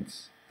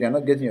documents. You are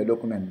not getting your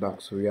document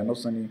back, so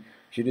you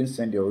shouldn't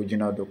send the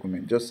original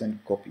document. Just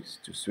send copies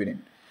to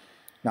Sweden.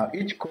 Now,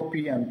 each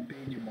copy and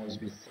page must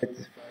be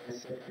certified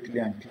separately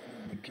and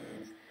clearly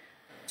indicate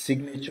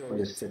signature of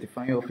the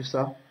certifying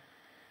officer,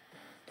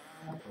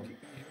 stamp of the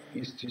issuing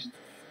institution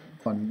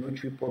on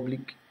notary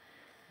public,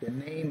 the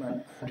name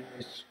and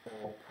address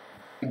or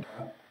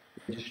provider,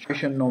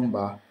 registration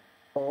number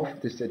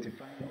of the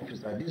certifying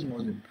officer. This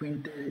must be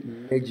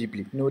printed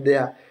legibly.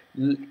 There are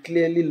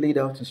clearly laid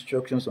out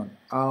instructions on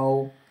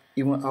how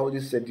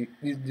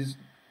these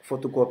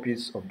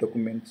photocopies of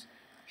documents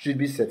should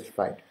be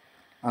certified,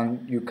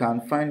 and you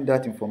can find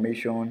that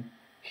information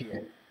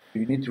here.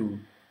 You need to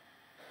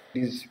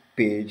this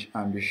page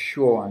and be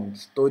sure and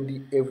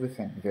study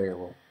everything very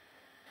well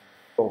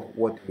of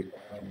what they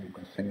require from you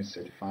concerning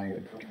certifying your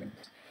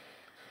documents.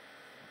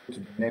 To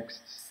the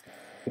next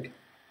slide.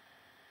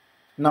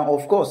 Now,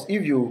 of course,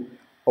 if you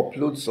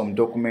upload some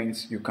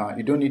documents, you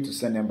don't need to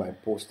send them by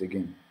post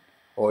again.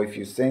 Or if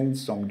you send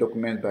some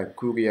documents by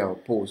courier or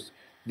post,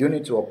 you don't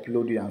need to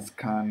upload it and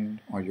scan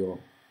on your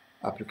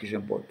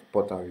application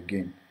portal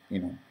again.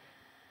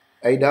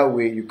 Either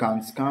way, you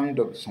can scan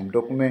some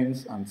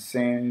documents and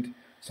send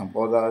some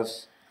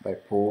others by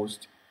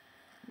post.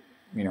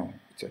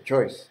 It's your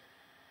choice.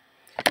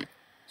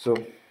 So,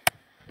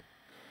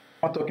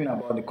 I'm talking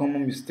about the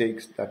common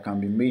mistakes that can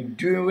be made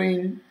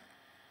during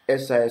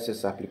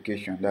SISS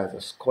application, that's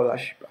a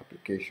scholarship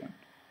application.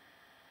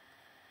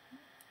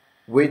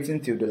 Waiting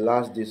till the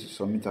last day to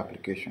submit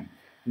application.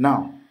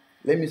 Now,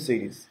 let me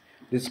say this.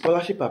 The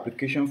scholarship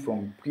application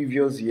from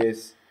previous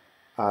years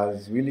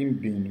has really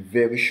been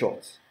very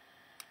short.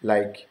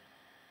 Like,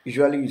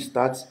 usually it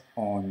starts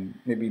on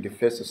maybe the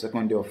 1st or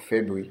 2nd day of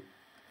February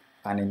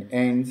and it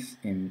ends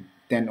in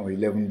 10 or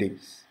 11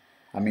 days.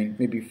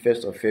 Maybe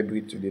 1st of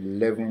February to the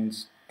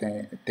 11th,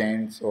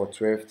 10th or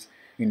 12th,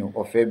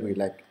 of February,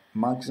 like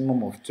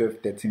maximum of 12,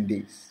 13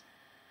 days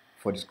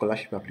for the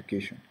scholarship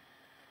application.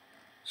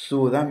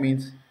 So that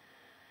means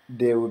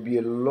there will be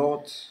a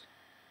lot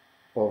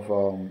of,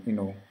 or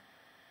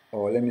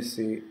let me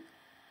say,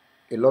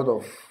 a lot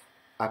of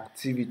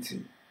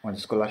activity on the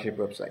scholarship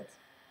website.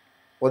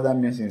 What that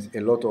means is a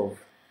lot of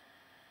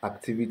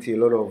activity, a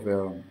lot of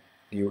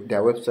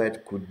their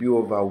website could be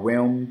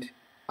overwhelmed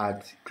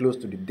at close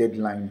to the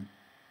deadline.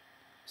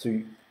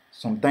 So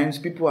sometimes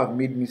people have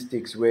made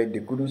mistakes where they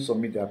couldn't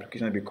submit the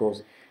application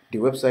because the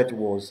website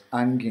was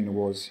hanging,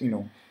 was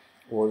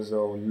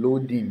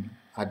loading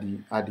at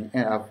the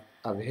end.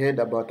 I've heard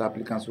about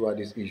applicants who had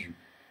this issue.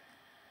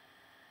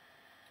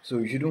 So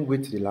you shouldn't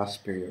wait to the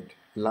last period,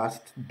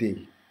 last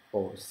day,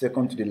 or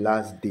second to the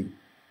last day,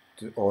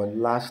 or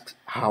last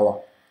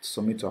hour to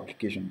submit your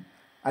application.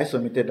 I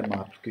submitted my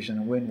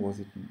application. When was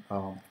it?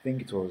 I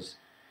think it was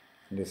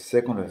the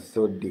 2nd or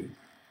 3rd day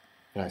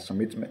that I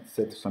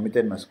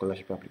submitted my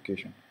scholarship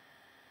application.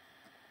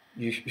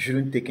 You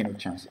shouldn't take any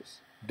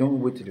chances.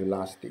 Don't wait till the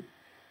last day.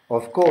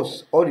 Of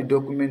course, all the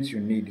documents you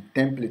need, the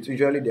templates,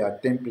 usually there are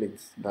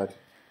templates that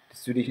the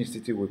Swedish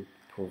Institute will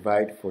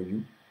provide for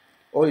you.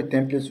 All the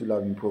templates will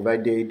have been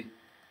provided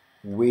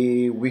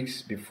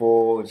weeks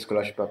before the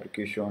scholarship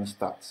application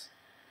starts.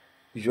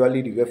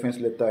 Usually the reference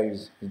letter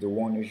is the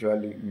one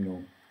usually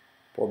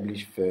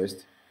published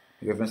first,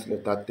 the reference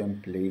letter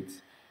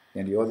template,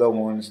 and the other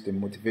ones, the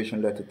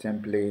motivation letter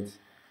templates,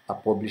 are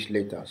published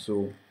later.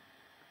 So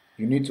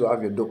you need to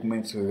have your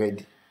documents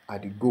ready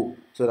at the go,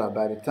 so that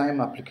by the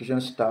time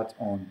application starts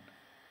on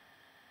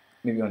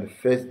maybe on the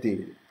first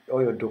day,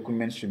 all your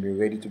documents should be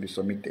ready to be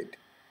submitted.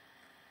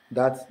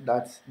 Let me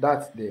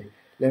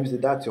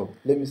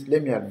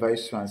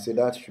advise you and say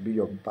that should be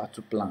your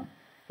battle plan,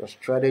 your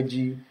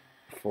strategy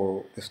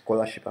for the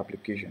scholarship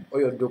application. All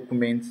your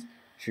documents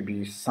should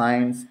be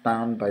signed,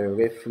 stamped by your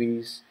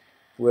referees.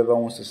 Whoever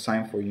wants to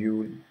sign for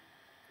you,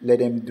 let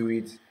them do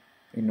it.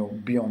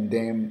 Be on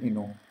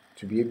them.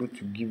 To be able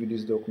to give you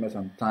these documents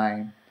on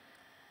time.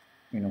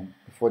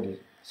 Before the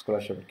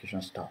scholarship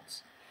application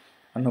starts.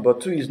 And number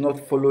two is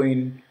not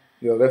following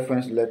your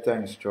reference letter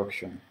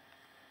instruction.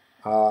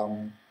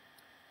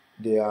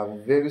 There are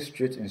very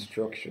strict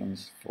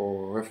instructions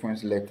for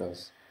reference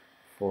letters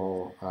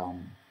for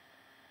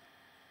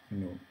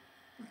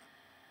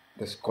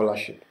the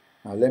scholarship.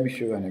 Now let me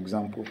show you an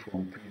example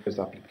from previous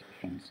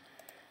applications.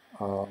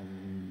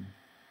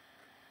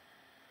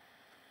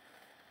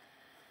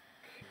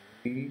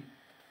 Okay.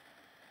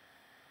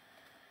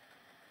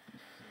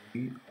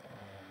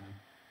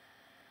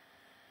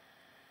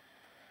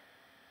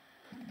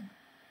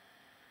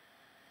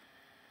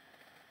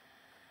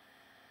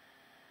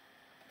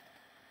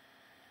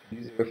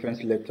 This is a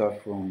reference letter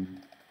from.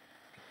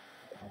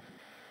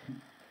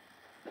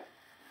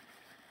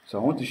 So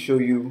I want to show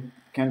you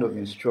kind of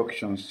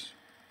instructions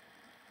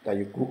that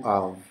you could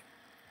have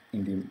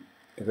in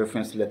the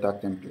reference letter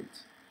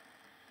template.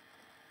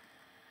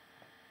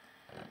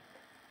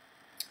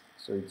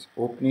 So it's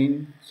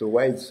opening. So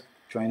while it's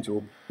trying to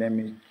open, let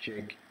me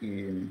check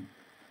in.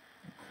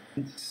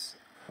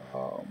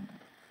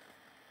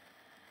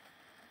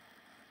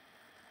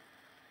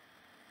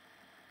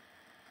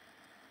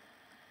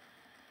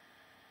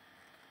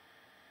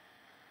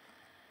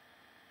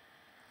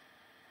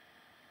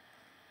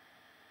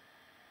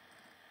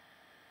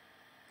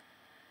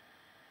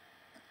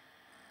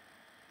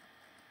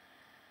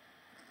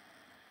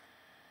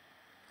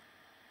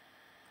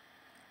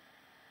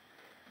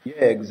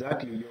 Yeah,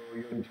 exactly.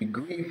 Your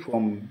degree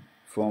from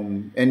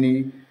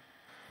any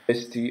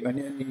university,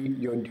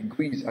 your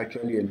degree is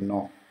actually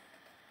enough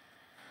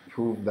to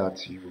prove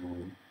that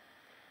you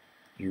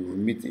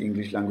meet the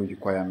English language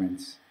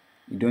requirements.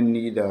 You don't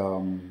need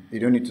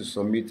to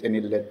submit any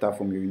letter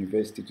from your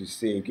university to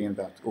say again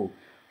that, oh,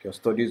 your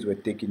studies were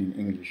taken in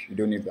English. You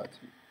don't need that.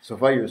 So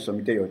far you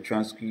submitted your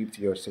transcript,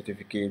 your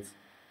certificate,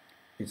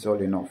 it's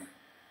all enough.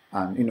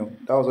 And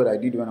that was what I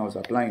did when I was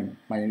applying.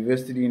 My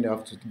university didn't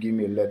have to give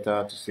me a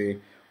letter to say,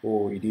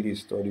 oh, he did his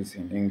studies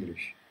in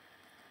English.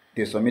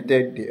 They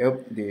submitted,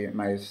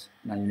 my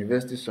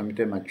university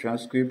submitted my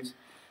transcript.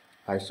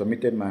 I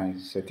submitted my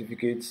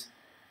certificates,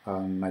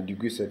 my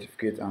degree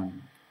certificate,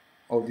 and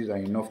all these are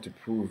enough to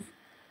prove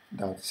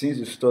that since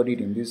you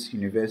studied in this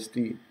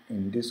university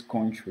in this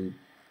country,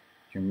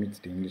 you meet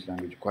the English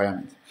language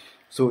requirements.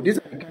 So these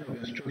are the kind of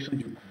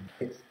instructions you can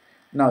get.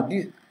 Now,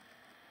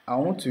 I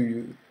want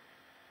to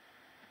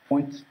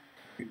point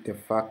the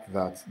fact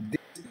that this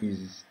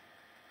is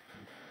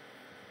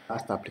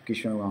last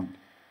application round.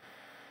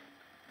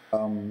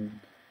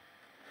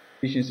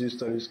 Swedish Institute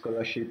Study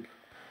Scholarship,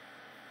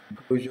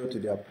 closure to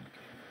the application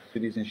of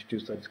Swedish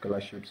Institute Study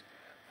Scholarships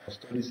for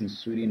studies in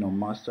Sweden on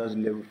master's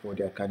level for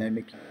the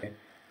academic year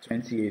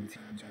 2018-2019.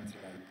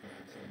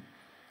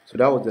 So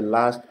that was the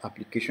last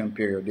application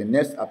period. The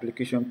next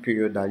application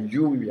period that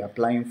you will be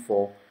applying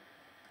for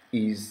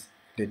is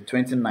the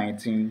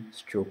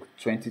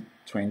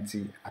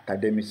 2019/2020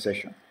 academic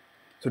session.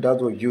 So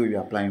that's what you will be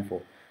applying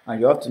for.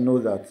 And you have to know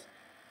that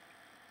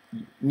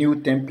new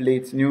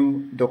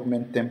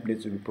document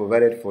templates will be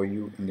provided for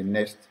you in the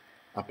next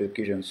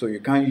application. So you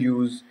can't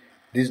use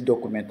this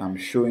document I'm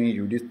showing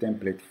you, this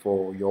template,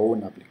 for your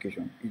own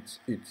application. It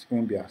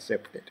won't be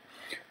accepted.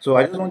 So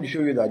I just want to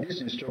show you that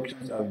these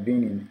instructions have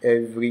been in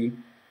every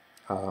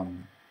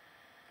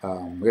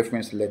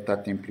reference letter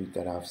template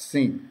that I've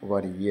seen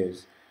over the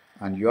years,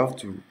 and you have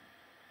to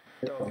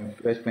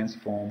reference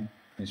form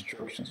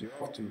instructions. You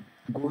have to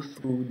go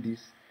through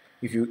this.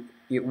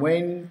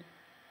 When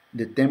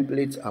the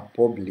templates are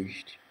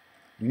published,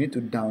 you need to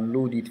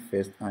download it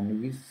first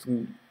and read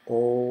through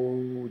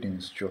all the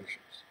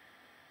instructions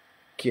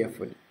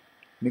carefully.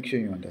 Make sure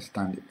you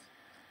understand it.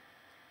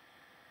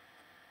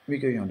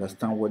 Make sure you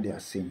understand what they are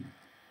saying.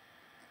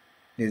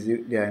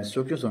 There are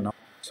instructions on how to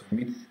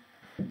submit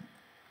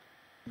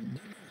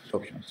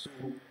instructions. So,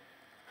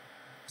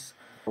 as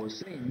I was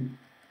saying,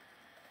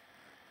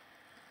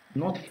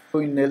 not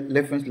following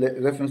reference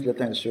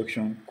letter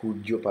instruction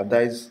could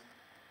jeopardize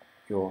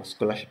your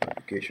scholarship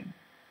application.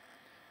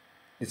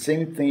 The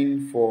same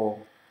thing for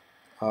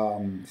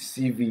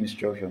CV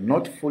instruction.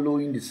 Not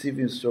following the CV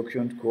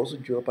instruction could also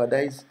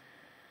jeopardize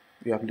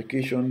your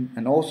application.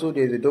 And also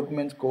there's a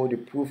document called the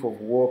proof of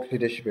work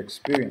leadership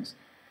experience.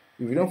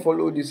 If you don't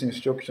follow these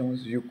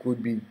instructions, you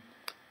could be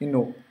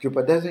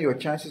jeopardizing your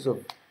chances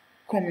of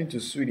coming to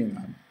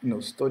Sweden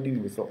and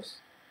studying with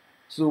us.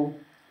 So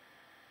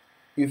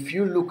if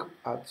you look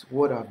at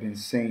what I've been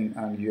saying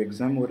and you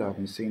examine what I've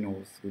been saying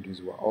all through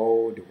this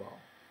all the while,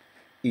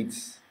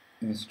 it's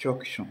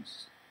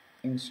instructions.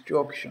 I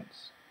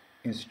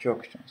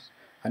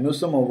know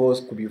some of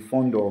us could be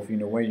fond of,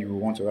 when you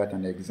want to write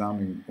an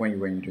exam when you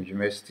were in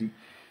university,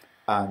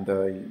 and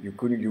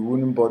you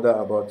wouldn't bother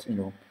about,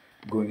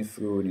 going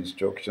through the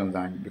instructions,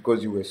 and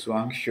because you were so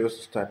anxious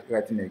to start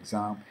writing the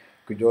exam,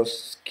 could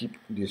just skip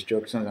the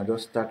instructions and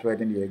just start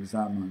writing the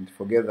exam and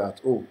forget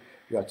that, oh,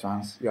 you have to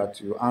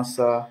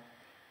answer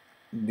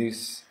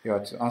this, you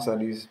have to answer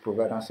this,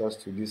 provide answers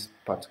to this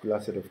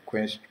particular set of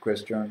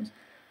questions,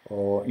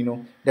 or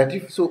that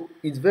if so,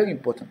 it's very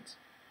important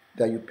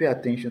that you pay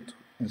attention to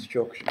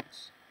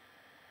instructions,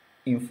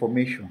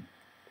 information.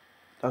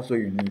 That's what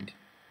you need,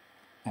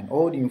 and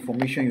all the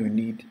information you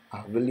need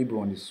are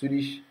available on the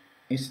Swedish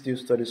Institute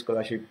Study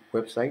Scholarship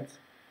website,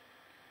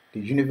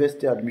 the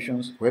university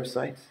admissions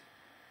website,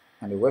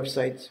 and the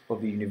websites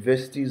of the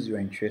universities you are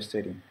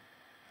interested in.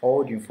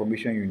 All the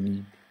information you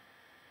need,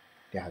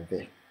 they are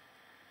there.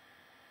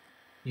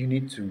 You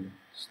need to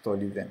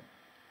study them,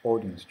 all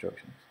the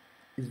instructions.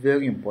 It's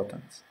very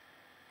important.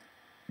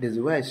 There's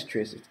a way I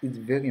stress it. It's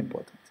very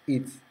important.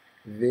 It's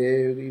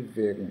very,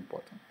 very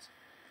important.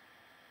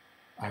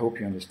 I hope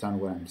you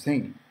understand what I'm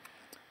saying.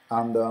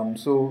 And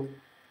so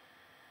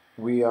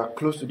we are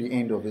close to the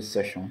end of this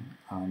session.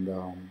 And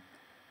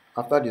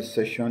after this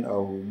session, I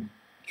will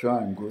try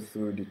and go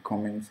through the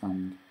comments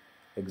and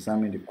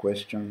examine the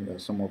questions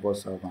that some of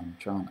us have and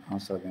try and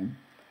answer them.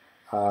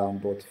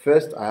 But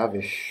first, I have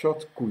a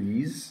short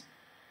quiz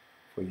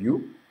for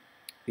you.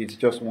 It's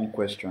just one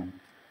question,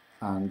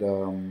 and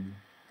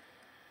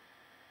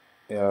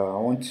I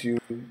want you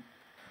to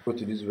go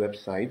to this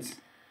website,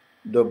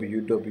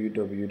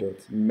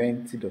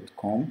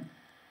 www.menti.com,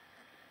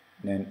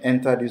 then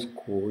enter this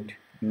code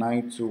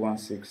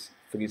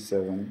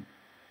 921637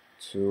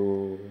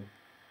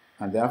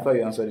 and then after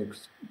you enter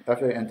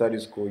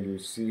this code, you'll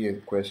see a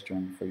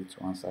question for you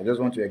to answer. I just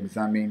want to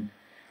examine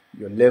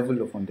your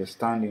level of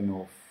understanding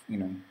of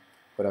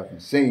what I've been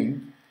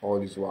saying all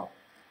this while.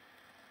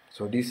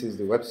 So this is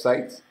the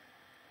website,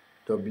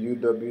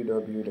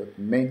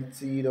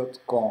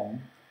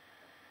 www.menti.com.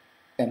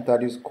 Enter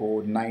this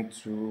code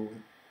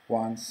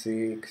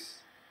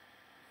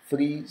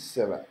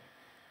 921637.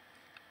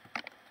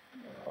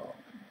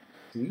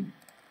 See?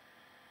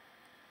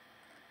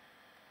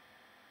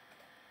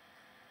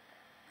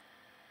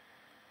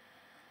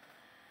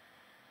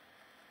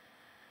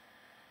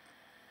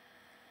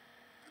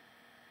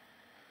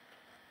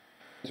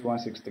 It's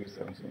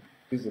 1637. So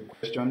this is the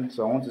question.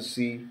 So I want to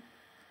see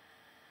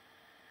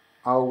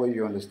how well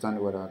you understand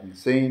what I've been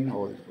saying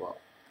all this while.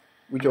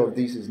 Which of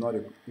these is not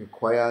a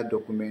required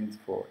document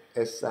for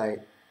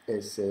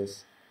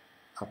SISS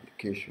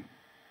application?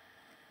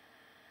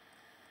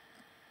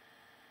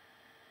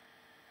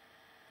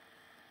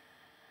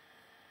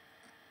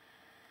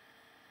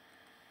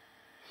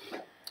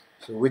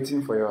 So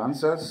waiting for your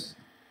answers.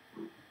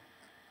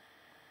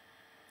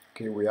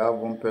 Okay, we have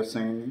one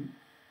person.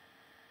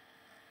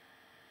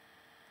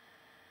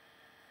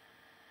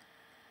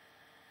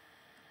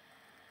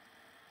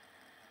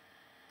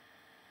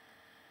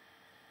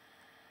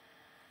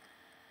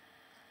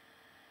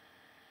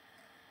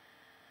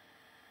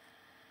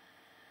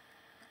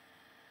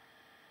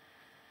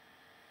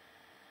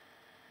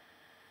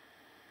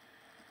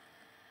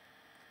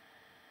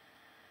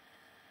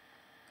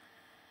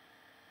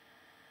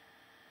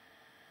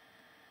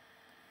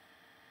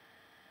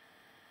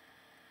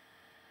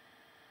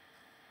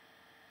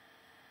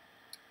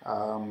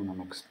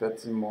 I'm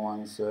expecting more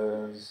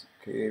answers.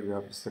 Okay, we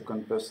have the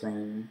second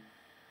person.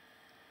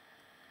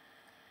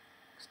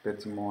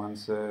 Expecting more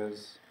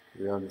answers.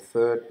 We have the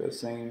third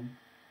person.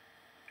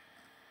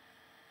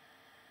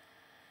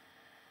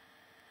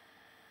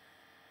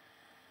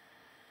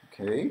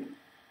 Okay.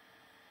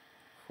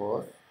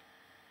 Fourth.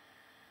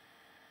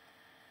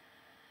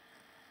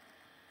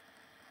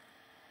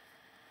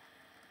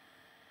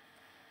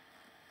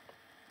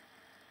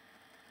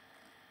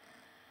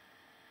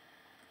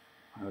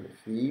 The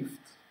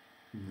fifth.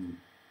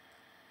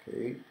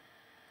 Okay.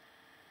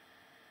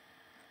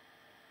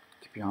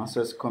 Keep your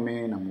answers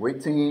coming. I'm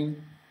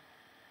waiting.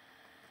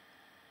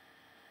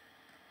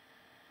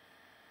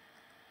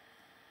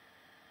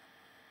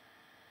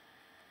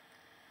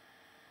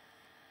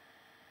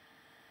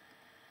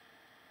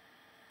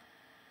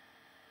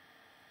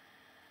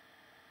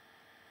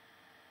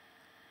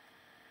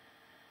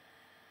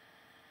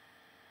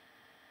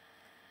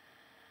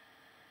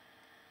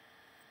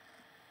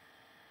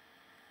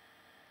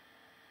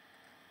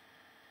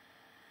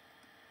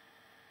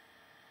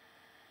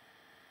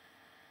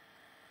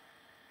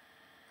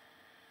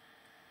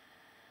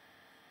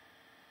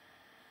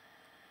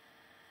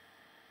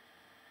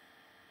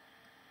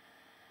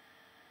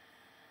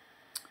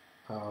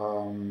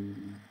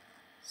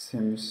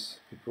 Seems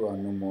people are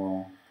no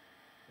more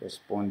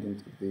responding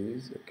to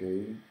this.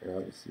 Okay, I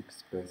have the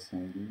sixth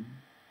person.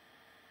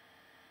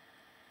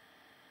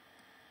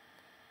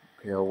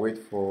 Okay, I'll wait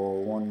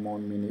for 1 more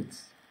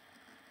minute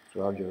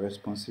to have your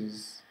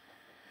responses.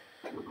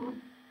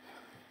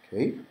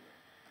 Okay,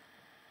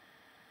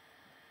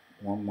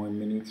 1 more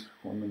minute,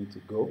 1 minute to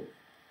go.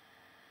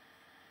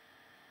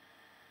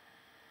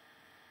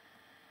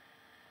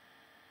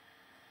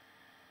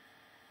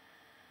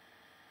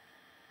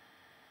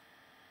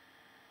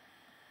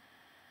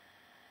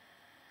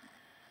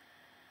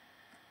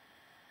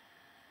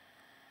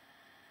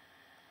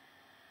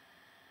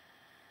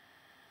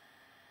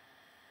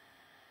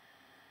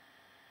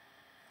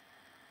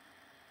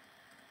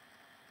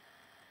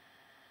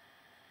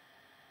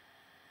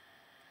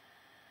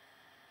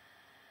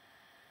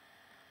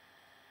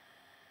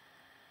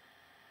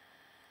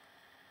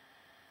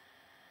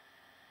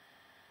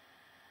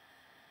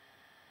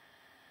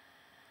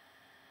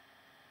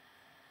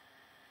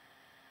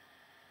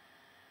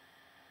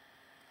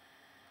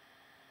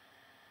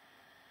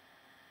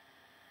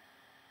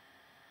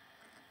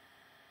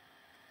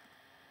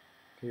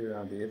 Here we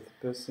are, the 8th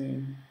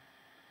person.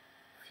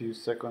 Few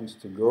seconds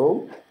to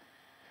go.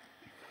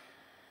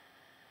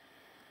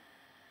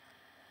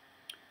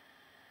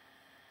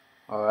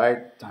 All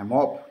right, time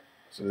up.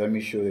 So let me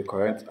show the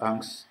correct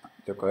answer.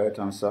 The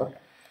correct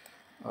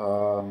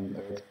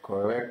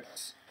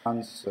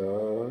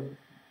answer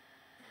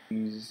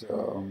is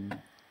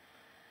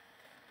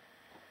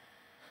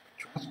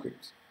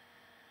transcript.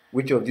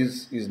 Which of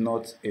these is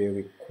not a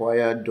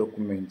required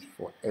document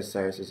for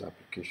SIS's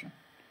application?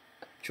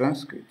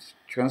 Transcripts.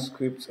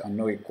 Transcripts are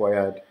not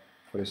required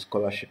for the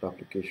scholarship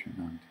application,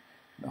 and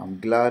I'm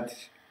glad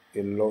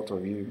a lot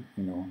of you,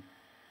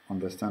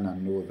 understand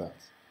and know that.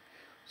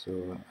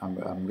 So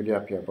I'm really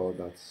happy about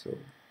that. So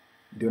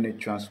don't need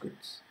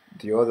transcripts.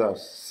 The others,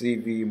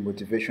 CV,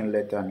 motivation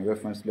letter, and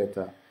reference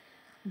letter,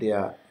 they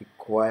are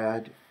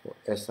required for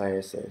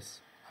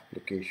SISS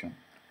application.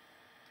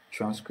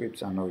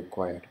 Transcripts are not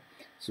required.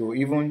 So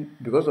even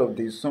because of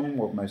this,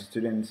 some of my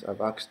students have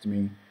asked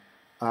me,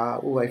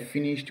 oh, I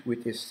finished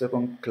with a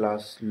second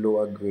class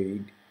lower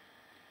grade.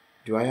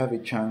 Do I have a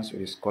chance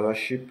with a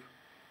scholarship?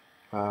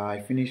 I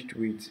finished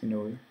with,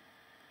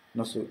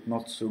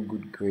 not so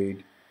good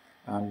grade,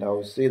 and I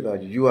would say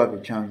that you have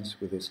a chance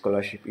with a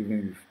scholarship if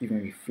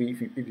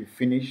you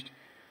finished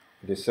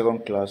with a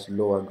second class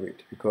lower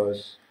grade,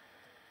 because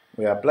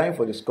when you're applying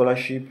for the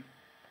scholarship,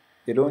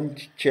 they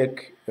don't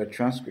check your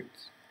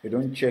transcripts, they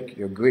don't check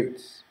your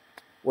grades.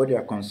 What they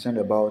are concerned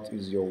about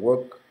is your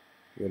work,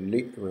 your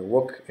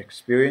work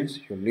experience,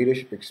 your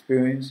leadership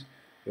experience,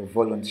 your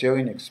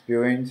volunteering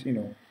experience,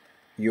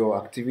 your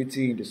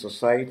activity in the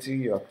society,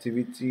 your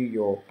activity,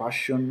 your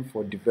passion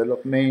for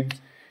development,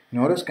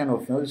 all those kind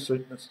of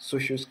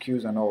social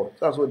skills and all.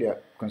 That's what they are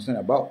concerned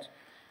about,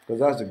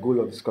 because that's the goal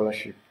of the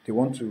scholarship. They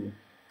want to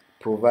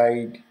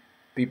provide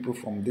people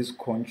from these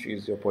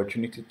countries the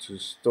opportunity to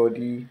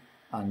study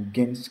and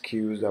gain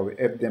skills that will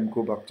help them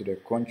go back to their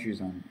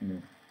countries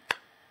and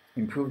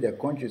improve their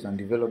countries and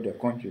develop their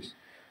countries.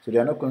 So they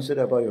are not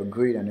concerned about your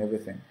grade and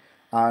everything.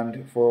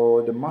 And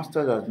for the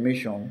master's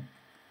admission,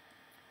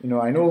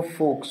 I know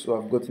folks who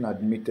have gotten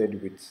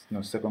admitted with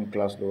second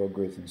class lower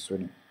grades in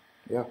Sweden.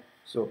 Yeah,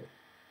 so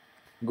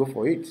go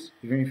for it.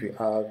 Even if you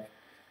have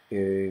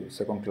a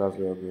second class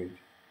lower grade,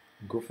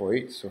 go for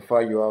it. So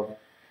far you have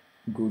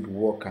good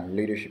work and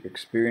leadership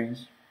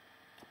experience,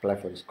 apply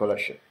for the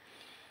scholarship.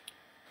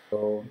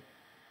 So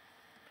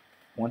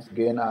once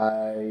again,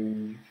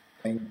 I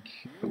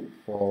thank you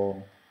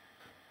for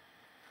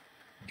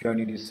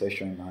joining this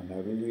session, and I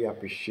really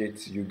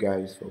appreciate you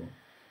guys for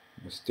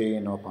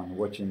staying up and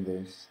watching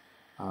this.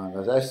 And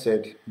as I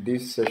said,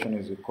 this session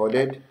is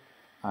recorded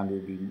and will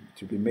be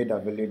to be made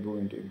available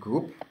in the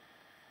group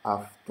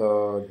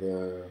after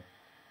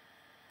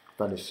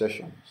the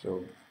session.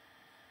 So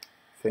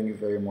thank you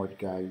very much,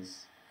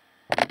 guys.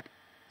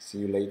 See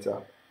you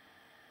later.